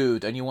you're a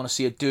dude and you want to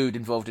see a dude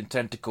involved in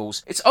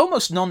tentacles, it's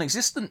almost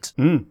non-existent.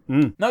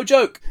 No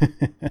joke.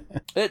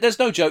 There's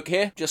no joke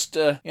here. Just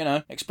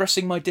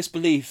expressing my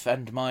disbelief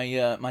and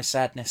my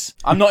sadness.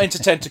 I'm not into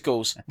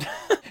tentacles.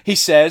 He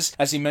says,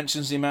 as he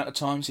mentions the amount of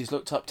times he's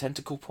looked up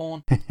tentacle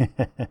porn.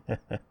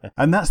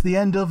 And that's the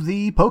end of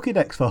the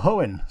Pokedex for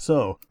Hoenn.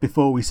 So,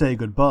 before we say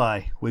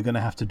goodbye, we're going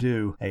to have to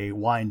do a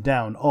wind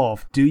down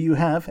of, do you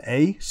have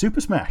a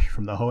Super Smash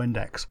from the Hoenn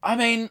Dex? I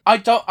mean,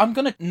 I'm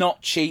going to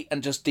not cheat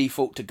and just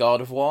default to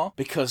Gardevoir,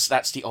 because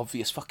that's the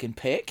obvious fucking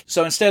pick.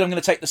 So instead I'm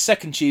going to take the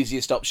second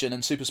cheesiest option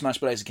and Super Smash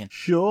Blaziken.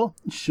 Sure.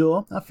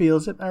 I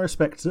feels it. I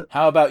respect it.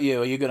 How about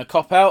you? Are you going to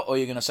cop out, or are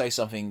you going to say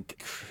something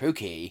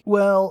kooky?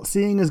 Well,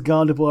 seeing as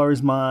Gardevoir Gardevoir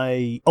is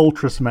my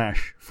Ultra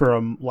Smash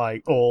from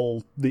like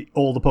all the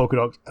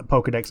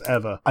Pokedex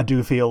ever. I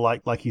do feel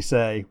like you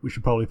say, we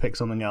should probably pick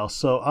something else.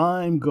 So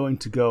I'm going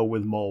to go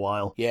with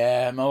Mawile.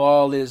 Yeah,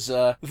 Mawile is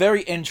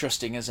very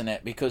interesting, isn't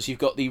it? Because you've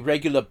got the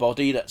regular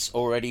body that's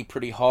already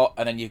pretty hot,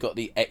 and then you've got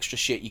the extra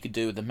shit you could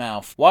do with the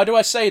mouth. Why do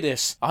I say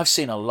this? I've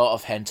seen a lot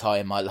of hentai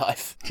in my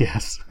life.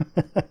 Yes.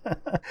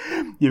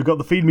 You've got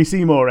the Feed Me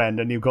Seymour end,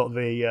 and you've got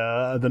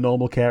the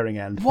normal caring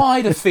end.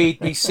 Why the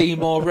Feed Me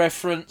Seymour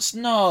reference?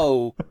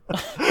 No.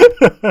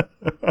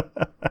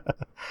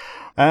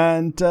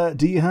 And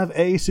do you have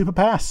a super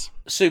pass?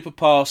 Super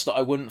pass that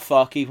I wouldn't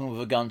fuck even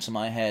with a gun to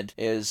my head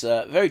is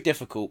very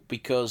difficult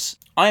because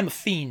I am a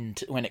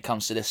fiend when it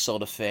comes to this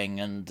sort of thing,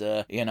 and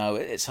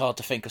it's hard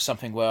to think of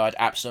something where I'd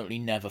absolutely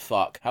never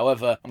fuck.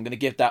 However, I'm going to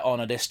give that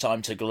honour this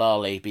time to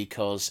Galali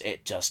because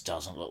it just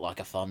doesn't look like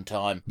a fun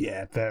time.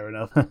 Yeah, fair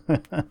enough.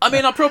 I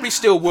mean, I probably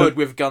still would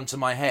with a gun to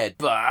my head,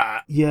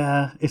 but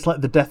yeah, it's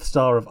like the Death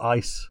Star of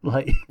ice.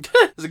 Like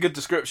it's a good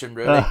description,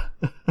 really.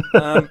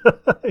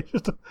 It's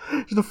just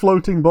a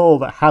floating ball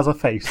that has a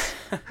face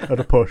at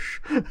a push.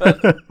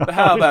 But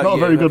how about not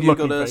you? A very good Have you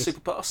got a face. super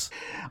pass?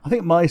 I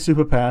think my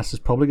super pass is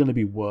probably going to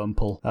be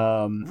Wurmple.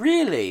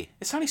 Really?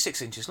 It's only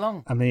 6 inches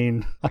long. I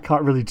mean, you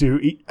can't really do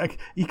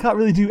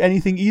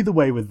anything either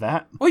way with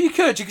that. Well, you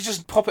could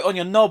just pop it on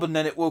your knob and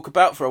then it walk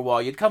about for a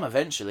while. You'd come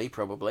eventually,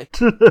 probably.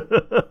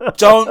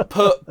 Don't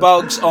put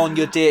bugs on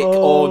your dick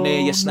or near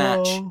your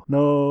snatch.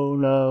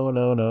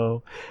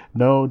 No,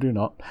 do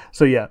not.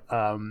 So yeah,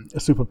 a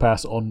super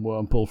pass on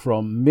Wurmple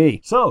from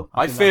me. So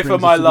I fear for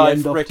my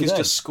life. Rick is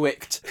just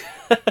squicked.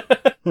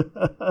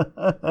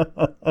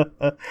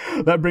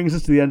 That brings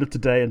us to the end of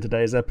today and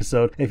today's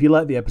episode. If you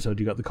like the episode,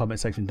 you got the comment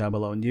section down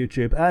below on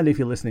YouTube, and if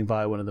you're listening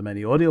via one of the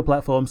many audio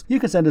platforms, you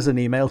can send us an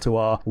email to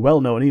our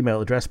well-known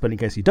email address, but in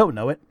case you don't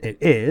know it, it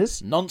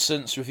is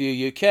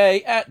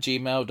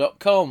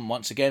nonsensereviewuk@gmail.com.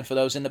 Once again, for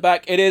those in the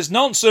back, it is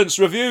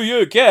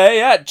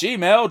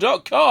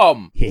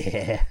nonsensereviewuk@gmail.com.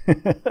 Yeah.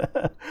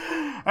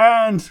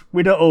 And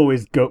we don't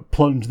always go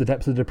plunge the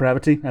depths of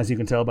depravity, as you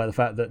can tell by the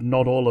fact that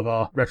not all of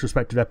our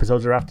retrospective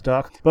episodes are after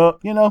dark.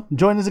 But,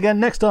 join us again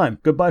next time.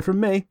 Goodbye from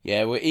me.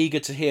 Yeah, we're eager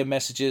to hear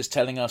messages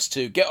telling us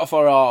to get off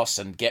our arse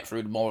and get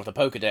through more of the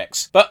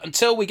Pokedex. But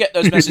until we get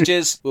those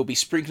messages, we'll be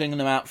sprinkling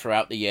them out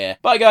throughout the year.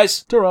 Bye,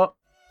 guys. Ta-ra.